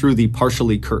in through the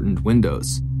partially curtained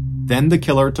windows. Then the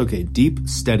killer took a deep,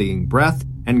 steadying breath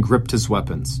and gripped his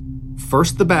weapons.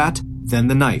 First the bat, then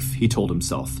the knife, he told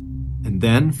himself. And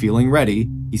then, feeling ready,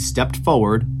 he stepped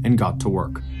forward and got to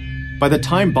work. By the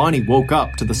time Bonnie woke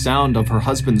up to the sound of her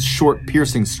husband's short,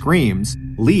 piercing screams,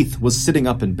 Leith was sitting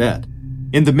up in bed.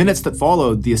 In the minutes that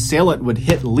followed, the assailant would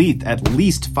hit Leith at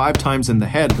least 5 times in the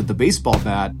head with the baseball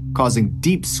bat, causing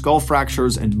deep skull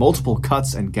fractures and multiple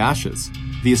cuts and gashes.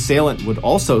 The assailant would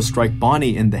also strike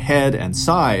Bonnie in the head and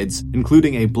sides,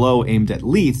 including a blow aimed at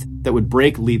Leith that would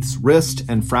break Leith's wrist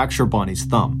and fracture Bonnie's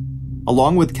thumb.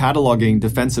 Along with cataloging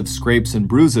defensive scrapes and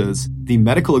bruises, the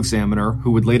medical examiner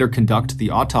who would later conduct the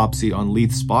autopsy on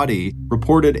Leith's body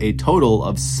reported a total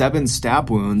of 7 stab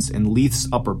wounds in Leith's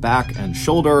upper back and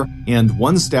shoulder, and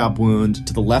 1 stab wound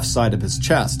to the left side of his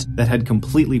chest that had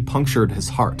completely punctured his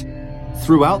heart.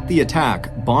 Throughout the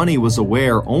attack, Bonnie was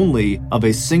aware only of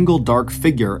a single dark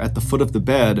figure at the foot of the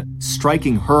bed,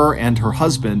 striking her and her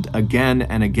husband again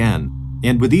and again.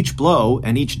 and with each blow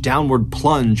and each downward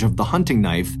plunge of the hunting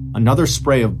knife, another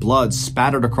spray of blood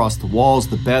spattered across the walls,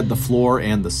 the bed, the floor,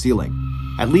 and the ceiling.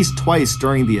 At least twice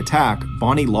during the attack,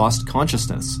 Bonnie lost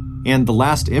consciousness, and the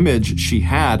last image she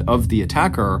had of the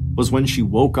attacker was when she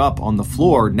woke up on the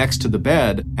floor next to the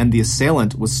bed and the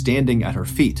assailant was standing at her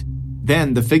feet.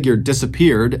 Then the figure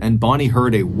disappeared and Bonnie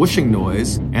heard a whooshing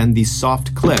noise and the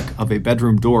soft click of a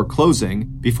bedroom door closing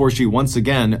before she once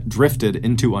again drifted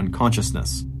into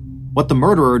unconsciousness. What the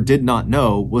murderer did not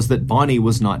know was that Bonnie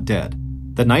was not dead.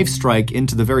 The knife strike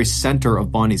into the very center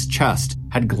of Bonnie's chest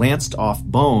had glanced off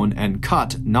bone and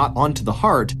cut not onto the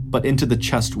heart, but into the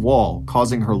chest wall,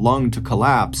 causing her lung to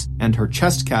collapse and her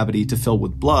chest cavity to fill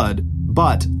with blood,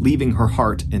 but leaving her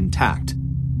heart intact.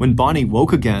 When Bonnie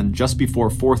woke again just before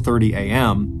 4:30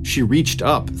 a.m., she reached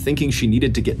up, thinking she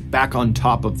needed to get back on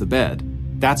top of the bed.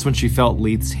 That's when she felt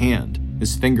Leith's hand.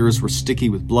 His fingers were sticky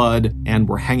with blood and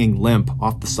were hanging limp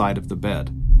off the side of the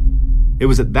bed. It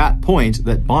was at that point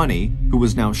that Bonnie, who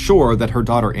was now sure that her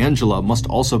daughter Angela must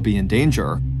also be in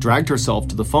danger, dragged herself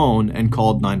to the phone and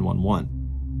called 911.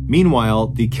 Meanwhile,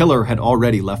 the killer had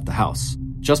already left the house.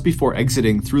 Just before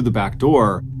exiting through the back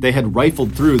door, they had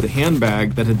rifled through the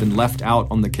handbag that had been left out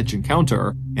on the kitchen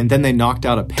counter, and then they knocked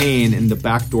out a pane in the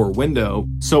back door window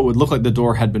so it would look like the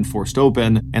door had been forced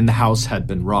open and the house had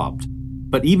been robbed.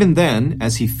 But even then,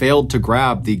 as he failed to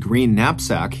grab the green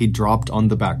knapsack he dropped on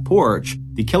the back porch,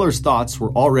 the killer's thoughts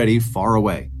were already far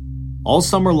away. All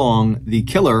summer long, the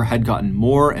killer had gotten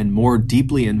more and more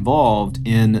deeply involved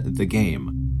in the game.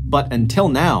 But until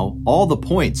now, all the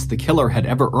points the killer had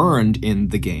ever earned in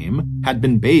the game had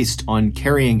been based on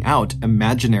carrying out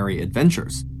imaginary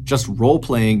adventures, just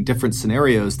role-playing different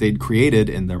scenarios they'd created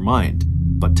in their mind.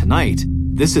 But tonight,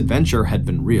 this adventure had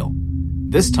been real.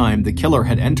 This time, the killer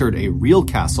had entered a real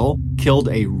castle, killed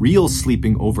a real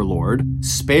sleeping overlord,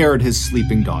 spared his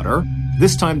sleeping daughter.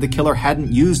 This time, the killer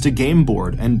hadn't used a game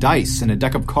board and dice and a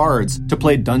deck of cards to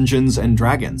play Dungeons and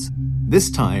Dragons. This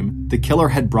time, the killer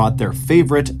had brought their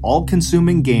favorite,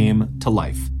 all-consuming game to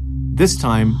life. This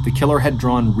time, the killer had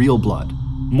drawn real blood.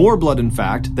 More blood, in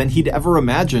fact, than he'd ever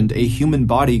imagined a human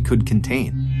body could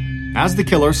contain. As the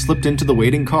killer slipped into the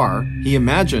waiting car, he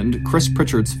imagined Chris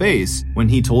Pritchard's face when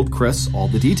he told Chris all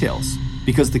the details,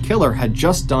 because the killer had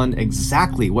just done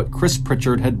exactly what Chris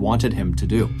Pritchard had wanted him to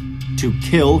do, to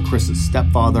kill Chris's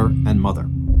stepfather and mother.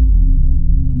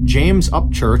 James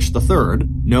Upchurch III,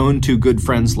 known to good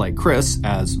friends like Chris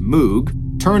as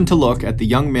Moog, turned to look at the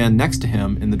young man next to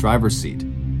him in the driver's seat.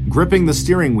 Gripping the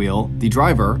steering wheel, the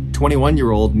driver,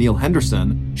 21-year-old Neil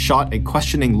Henderson, shot a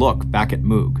questioning look back at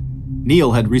Moog.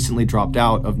 Neil had recently dropped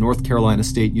out of North Carolina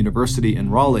State University in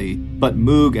Raleigh, but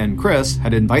Moog and Chris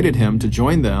had invited him to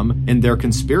join them in their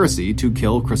conspiracy to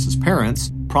kill Chris's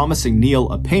parents, promising Neil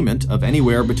a payment of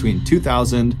anywhere between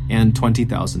 $2,000 and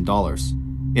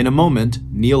 $20,000. In a moment,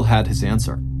 Neil had his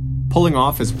answer. Pulling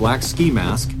off his black ski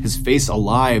mask, his face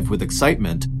alive with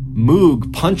excitement,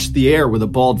 Moog punched the air with a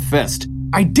balled fist.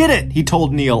 "I did it!" he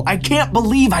told Neil. "I can't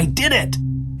believe I did it!"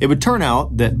 It would turn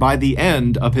out that by the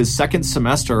end of his second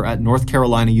semester at North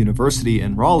Carolina University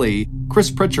in Raleigh, Chris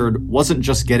Pritchard wasn't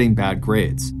just getting bad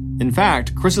grades. In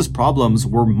fact, Chris's problems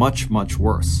were much, much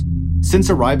worse. Since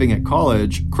arriving at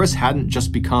college, Chris hadn't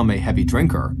just become a heavy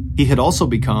drinker. He had also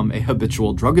become a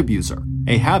habitual drug abuser,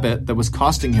 a habit that was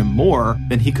costing him more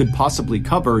than he could possibly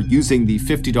cover using the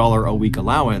 $50 a week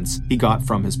allowance he got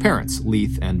from his parents,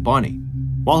 Leith and Bonnie.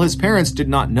 While his parents did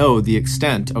not know the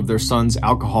extent of their son's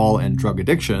alcohol and drug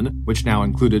addiction, which now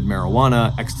included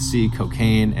marijuana, ecstasy,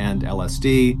 cocaine, and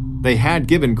LSD, they had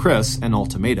given Chris an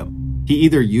ultimatum. He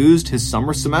either used his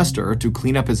summer semester to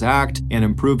clean up his act and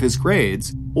improve his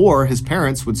grades, or his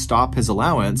parents would stop his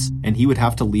allowance and he would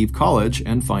have to leave college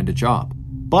and find a job.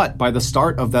 But by the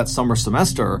start of that summer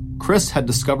semester, Chris had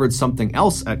discovered something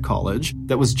else at college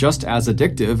that was just as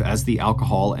addictive as the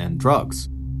alcohol and drugs.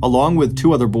 Along with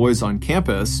two other boys on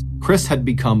campus, Chris had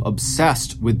become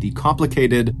obsessed with the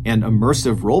complicated and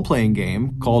immersive role-playing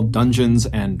game called Dungeons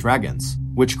and Dragons,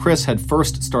 which Chris had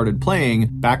first started playing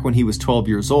back when he was 12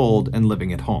 years old and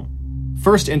living at home.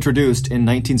 First introduced in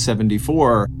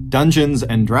 1974, Dungeons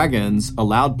and Dragons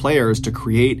allowed players to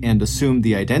create and assume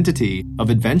the identity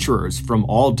of adventurers from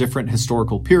all different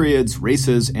historical periods,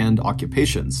 races, and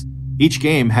occupations. Each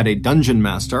game had a dungeon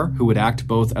master who would act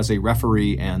both as a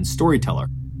referee and storyteller.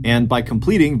 And by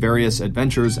completing various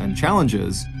adventures and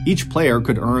challenges, each player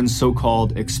could earn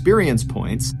so-called experience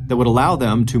points that would allow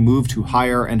them to move to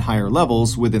higher and higher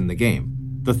levels within the game.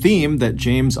 The theme that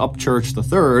James Upchurch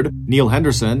III, Neil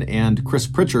Henderson, and Chris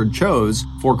Pritchard chose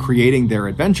for creating their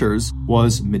adventures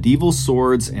was medieval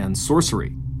swords and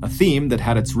sorcery. a theme that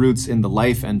had its roots in the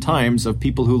life and times of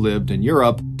people who lived in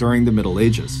Europe during the Middle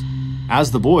Ages.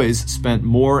 As the boys spent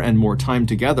more and more time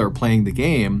together playing the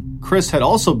game, Chris had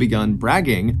also begun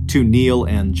bragging to Neil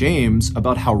and James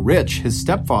about how rich his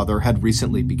stepfather had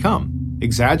recently become,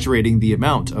 exaggerating the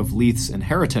amount of Leith's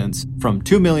inheritance from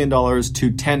 $2 million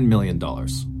to $10 million.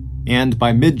 And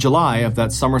by mid-July of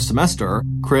that summer semester,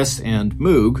 Chris and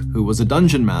Moog, who was a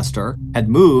dungeon master, had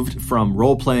moved from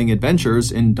role-playing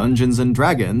adventures in Dungeons &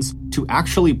 Dragons to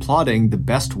actually plotting the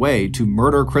best way to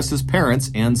murder Chris's parents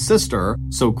and sister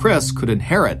so Chris could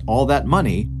inherit all that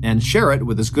money and share it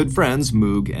with his good friends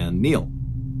Moog and Neil.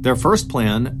 Their first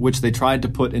plan, which they tried to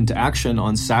put into action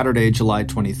on Saturday, July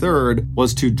 23rd,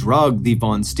 was to drug the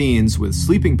Von Steens with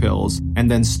sleeping pills and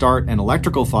then start an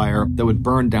electrical fire that would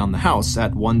burn down the house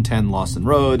at 110 Lawson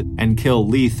Road and kill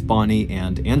Leith, Bonnie,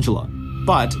 and Angela.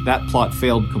 But that plot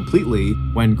failed completely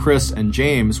when Chris and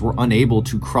James were unable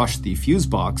to crush the fuse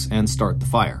box and start the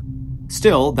fire.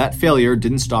 Still, that failure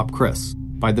didn't stop Chris.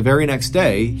 By the very next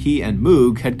day, he and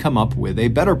Moog had come up with a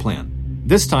better plan.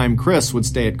 This time, Chris would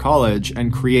stay at college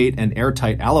and create an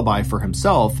airtight alibi for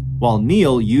himself, while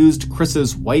Neil used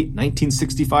Chris's white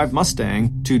 1965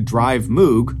 Mustang to drive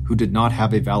Moog, who did not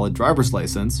have a valid driver's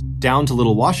license, down to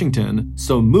Little Washington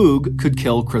so Moog could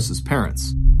kill Chris's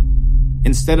parents.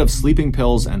 Instead of sleeping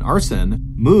pills and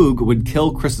arson, Moog would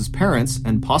kill Chris's parents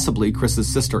and possibly Chris's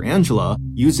sister Angela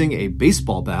using a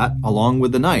baseball bat along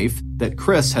with a knife that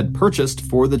Chris had purchased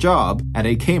for the job at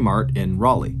a Kmart in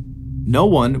Raleigh. No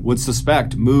one would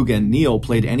suspect Moog and Neil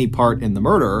played any part in the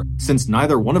murder, since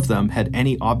neither one of them had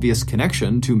any obvious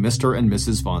connection to Mr. and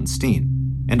Mrs. Von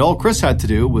Steen. And all Chris had to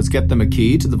do was get them a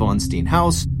key to the Von Steen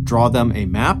house, draw them a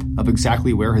map of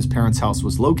exactly where his parents' house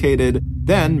was located,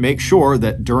 then make sure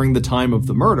that during the time of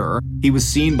the murder, he was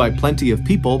seen by plenty of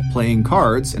people playing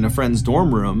cards in a friend's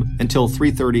dorm room until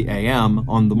 3:30 a.m.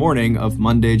 on the morning of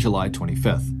Monday, July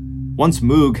 25th. Once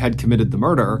Moog had committed the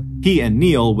murder, he and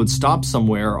Neil would stop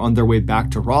somewhere on their way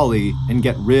back to Raleigh and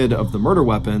get rid of the murder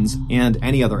weapons and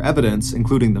any other evidence,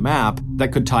 including the map,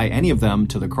 that could tie any of them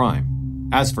to the crime.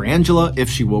 As for Angela, if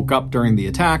she woke up during the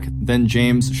attack, then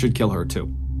James should kill her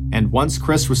too. And once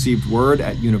Chris received word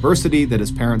at university that his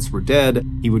parents were dead,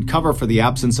 he would cover for the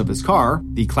absence of his car,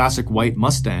 the classic white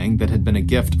Mustang that had been a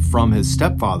gift from his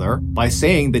stepfather, by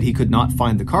saying that he could not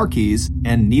find the car keys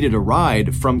and needed a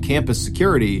ride from campus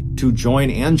security to join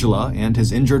Angela and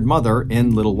his injured mother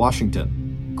in Little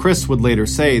Washington. Chris would later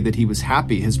say that he was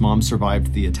happy his mom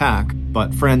survived the attack,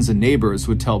 but friends and neighbors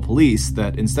would tell police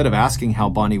that instead of asking how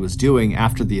Bonnie was doing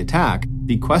after the attack,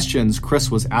 the questions Chris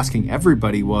was asking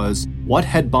everybody was, what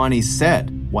had Bonnie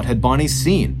said, what had Bonnie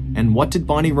seen, and what did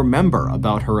Bonnie remember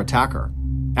about her attacker?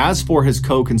 As for his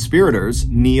co-conspirators,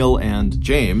 Neil and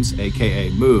James, aka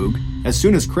Moog, as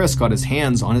soon as Chris got his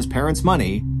hands on his parents'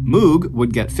 money, Moog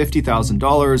would get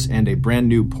 $50,000 and a brand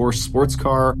new Porsche sports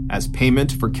car as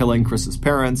payment for killing Chris's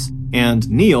parents, and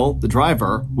Neil, the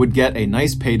driver, would get a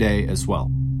nice payday as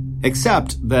well.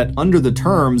 Except that under the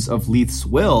terms of Leith's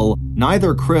will,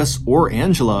 neither Chris or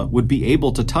Angela would be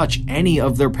able to touch any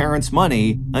of their parents'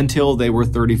 money until they were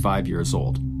 35 years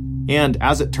old. And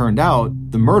as it turned out,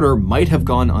 the murder might have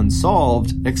gone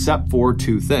unsolved except for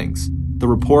two things: the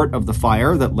report of the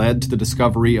fire that led to the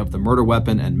discovery of the murder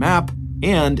weapon and map,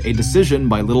 and a decision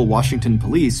by Little Washington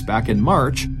police back in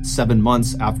March, 7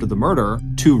 months after the murder,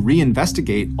 to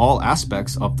reinvestigate all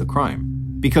aspects of the crime.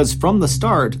 Because from the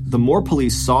start, the more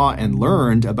police saw and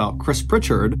learned about Chris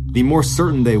Pritchard, the more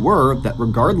certain they were that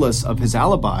regardless of his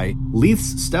alibi,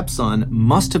 Leith's stepson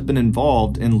must have been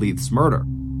involved in Leith's murder.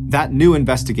 That new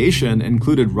investigation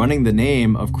included running the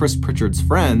name of Chris Pritchard's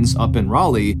friends up in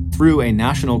Raleigh through a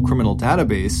national criminal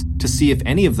database to see if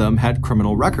any of them had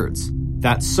criminal records.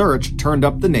 That search turned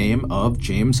up the name of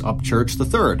James Upchurch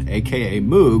III, aka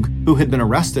Moog, who had been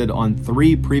arrested on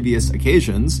 3 previous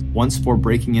occasions, once for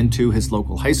breaking into his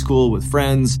local high school with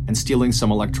friends and stealing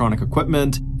some electronic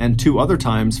equipment, and 2 other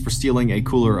times for stealing a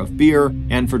cooler of beer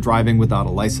and for driving without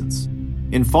a license.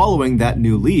 In following that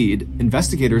new lead,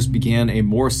 investigators began a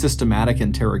more systematic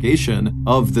interrogation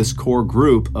of this core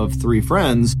group of 3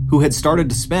 friends who had started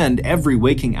to spend every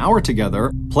waking hour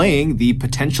together playing the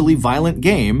potentially violent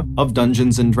game of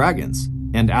Dungeons & Dragons.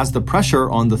 And as the pressure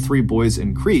on the 3 boys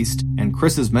increased and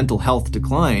Chris's mental health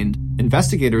declined,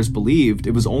 investigators believed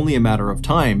it was only a matter of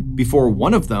time before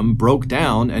one of them broke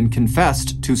down and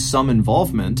confessed to some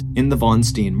involvement in the Von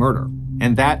Steen murder.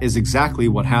 And that is exactly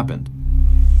what happened.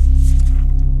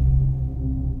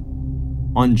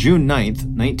 On June 9th,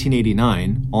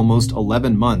 1989, almost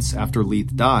 11 months after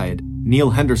Leith died,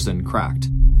 Neil Henderson cracked.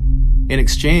 In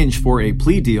exchange for a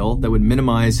plea deal that would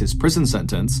minimize his prison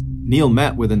sentence, Neil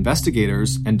met with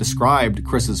investigators and described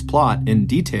Chris's plot in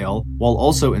detail, while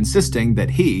also insisting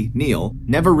that he, Neil,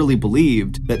 never really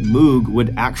believed that Moog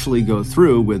would actually go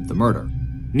through with the murder.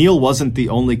 Neil wasn't the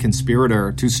only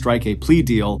conspirator to strike a plea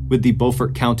deal with the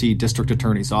Beaufort County District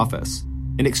Attorney's Office.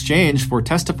 In exchange for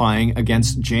testifying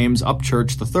against James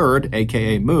Upchurch III,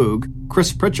 aka Moog,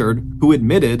 Chris Pritchard, who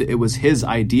admitted it was his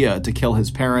idea to kill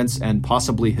his parents and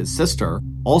possibly his sister,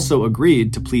 also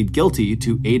agreed to plead guilty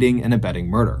to aiding and abetting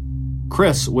murder.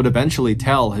 Chris would eventually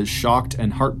tell his shocked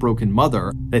and heartbroken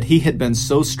mother that he had been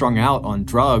so strung out on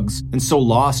drugs and so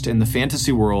lost in the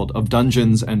fantasy world of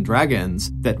Dungeons and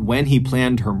Dragons that when he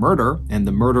planned her murder and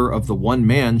the murder of the one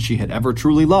man she had ever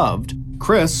truly loved,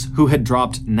 Chris, who had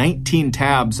dropped 19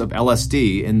 tabs of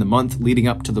LSD in the month leading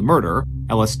up to the murder —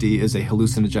 LSD is a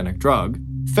hallucinogenic drug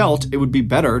 — felt it would be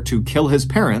better to kill his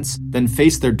parents than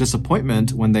face their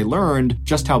disappointment when they learned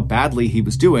just how badly he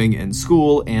was doing in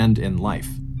school and in life.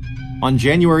 On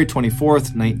January 24,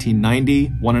 1990,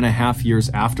 1.5 years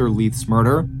after Leith's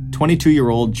murder,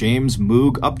 22-year-old James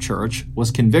Moog Upchurch was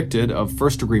convicted of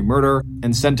first-degree murder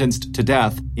and sentenced to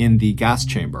death in the gas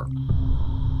chamber.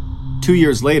 2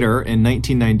 years later, in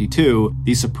 1992,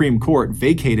 the Supreme Court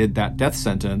vacated that death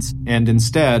sentence and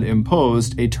instead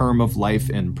imposed a term of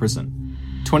life in prison.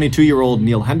 22-year-old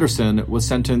Neil Henderson was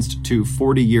sentenced to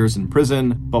 40 years in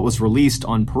prison, but was released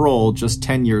on parole just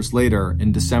 10 years later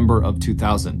in December of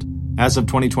 2000. As of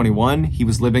 2021, he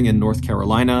was living in North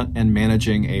Carolina and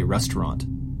managing a restaurant.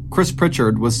 Chris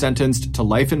Pritchard was sentenced to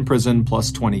life in prison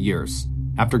plus 20 years.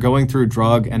 After going through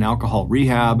drug and alcohol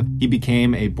rehab, he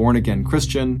became a born-again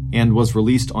Christian and was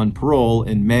released on parole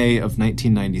in May of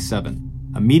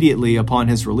 1997. Immediately upon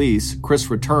his release, Chris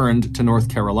returned to North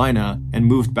Carolina and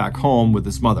moved back home with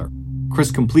his mother.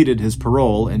 Chris completed his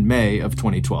parole in May of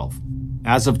 2012.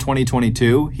 As of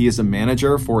 2022, he is a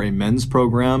manager for a men's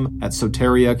program at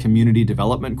Soteria Community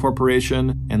Development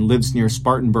Corporation and lives near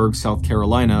Spartanburg, South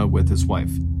Carolina with his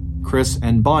wife. Chris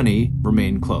and Bonnie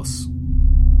remain close.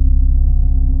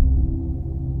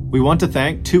 We want to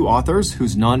thank two authors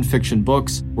whose nonfiction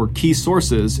books were key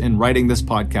sources in writing this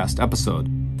podcast episode.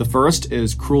 The first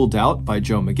is Cruel Doubt by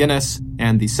Joe McGinnis,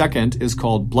 and the second is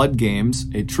called Blood Games,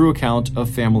 A True Account of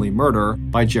Family Murder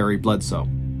by Jerry Bledsoe.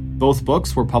 Both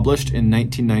books were published in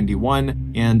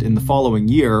 1991, and in the following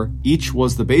year, each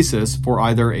was the basis for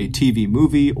either a TV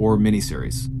movie or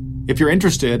miniseries. If you're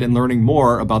interested in learning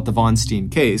more about the Von Steen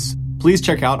case, please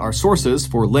check out our sources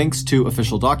for links to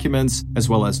official documents, as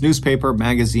well as newspaper,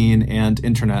 magazine, and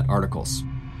internet articles.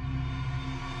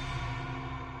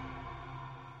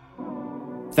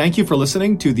 Thank you for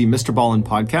listening to the Mr. Ballin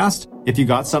podcast. If you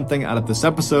got something out of this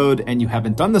episode and you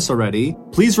haven't done this already,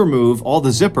 please remove all the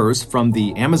zippers from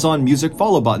the Amazon Music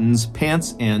follow buttons,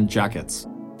 pants, and jackets.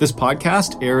 This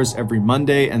podcast airs every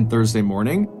Monday and Thursday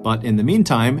morning, but in the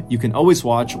meantime, you can always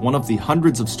watch one of the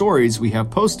hundreds of stories we have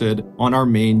posted on our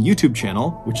main YouTube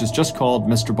channel, which is just called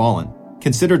Mr. Ballin.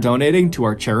 Consider donating to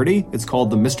our charity. It's called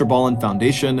the Mr. Ballin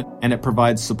Foundation, and it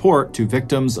provides support to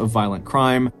victims of violent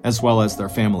crime, as well as their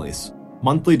families.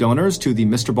 Monthly donors to the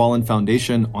Mr. Ballin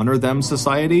Foundation Honor Them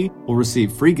Society will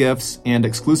receive free gifts and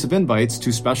exclusive invites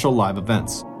to special live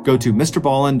events. Go to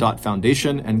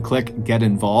mrballin.foundation and click Get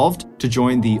Involved to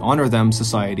join the Honor Them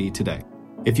Society today.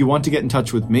 If you want to get in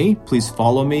touch with me, please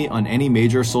follow me on any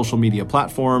major social media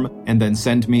platform and then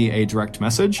send me a direct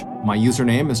message. My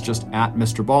username is just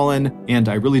 @MrBallin, and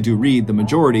I really do read the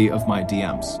majority of my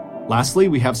DMs. Lastly,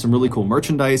 we have some really cool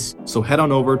merchandise, so head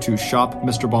on over to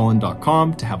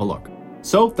shopmrballin.com to have a look.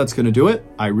 So that's going to do it.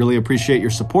 I really appreciate your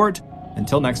support.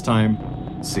 Until next time,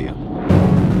 see ya.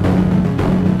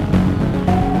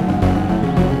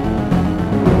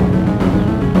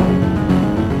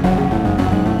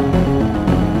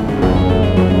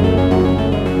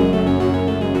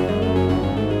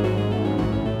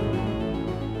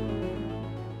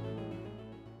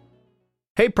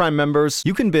 Hey, Prime members,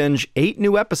 you can binge 8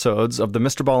 new episodes of the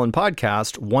Mr. Ballin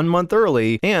podcast 1 month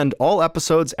early and all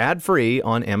episodes ad-free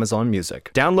on Amazon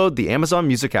Music. Download the Amazon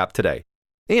Music app today.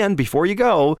 And before you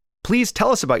go, please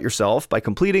tell us about yourself by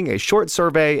completing a short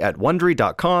survey at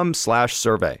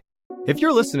Wondery.com/survey. If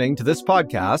you're listening to this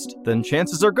podcast, then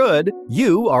chances are good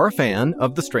you are a fan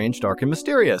of The Strange, Dark, and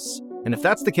Mysterious. And if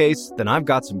that's the case, then I've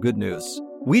got some good news.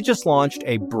 We just launched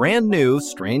a brand new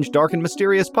Strange, Dark, and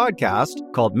Mysterious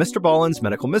podcast called Mr. Ballin's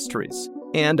Medical Mysteries.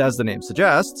 And as the name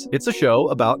suggests, it's a show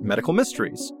about medical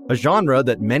mysteries, a genre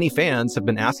that many fans have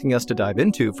been asking us to dive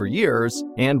into for years,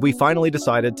 and we finally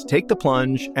decided to take the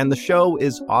plunge, and the show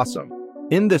is awesome.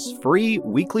 In this free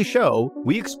weekly show,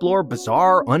 we explore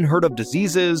bizarre, unheard of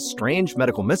diseases, strange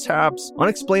medical mishaps,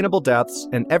 unexplainable deaths,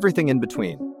 and everything in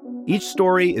between. Each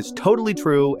story is totally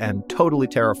true and totally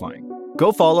terrifying.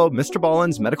 Go follow Mr.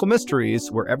 Ballen's Medical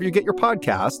Mysteries wherever you get your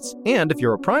podcasts, and if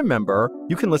you're a Prime member,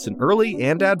 you can listen early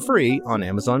and ad-free on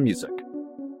Amazon Music.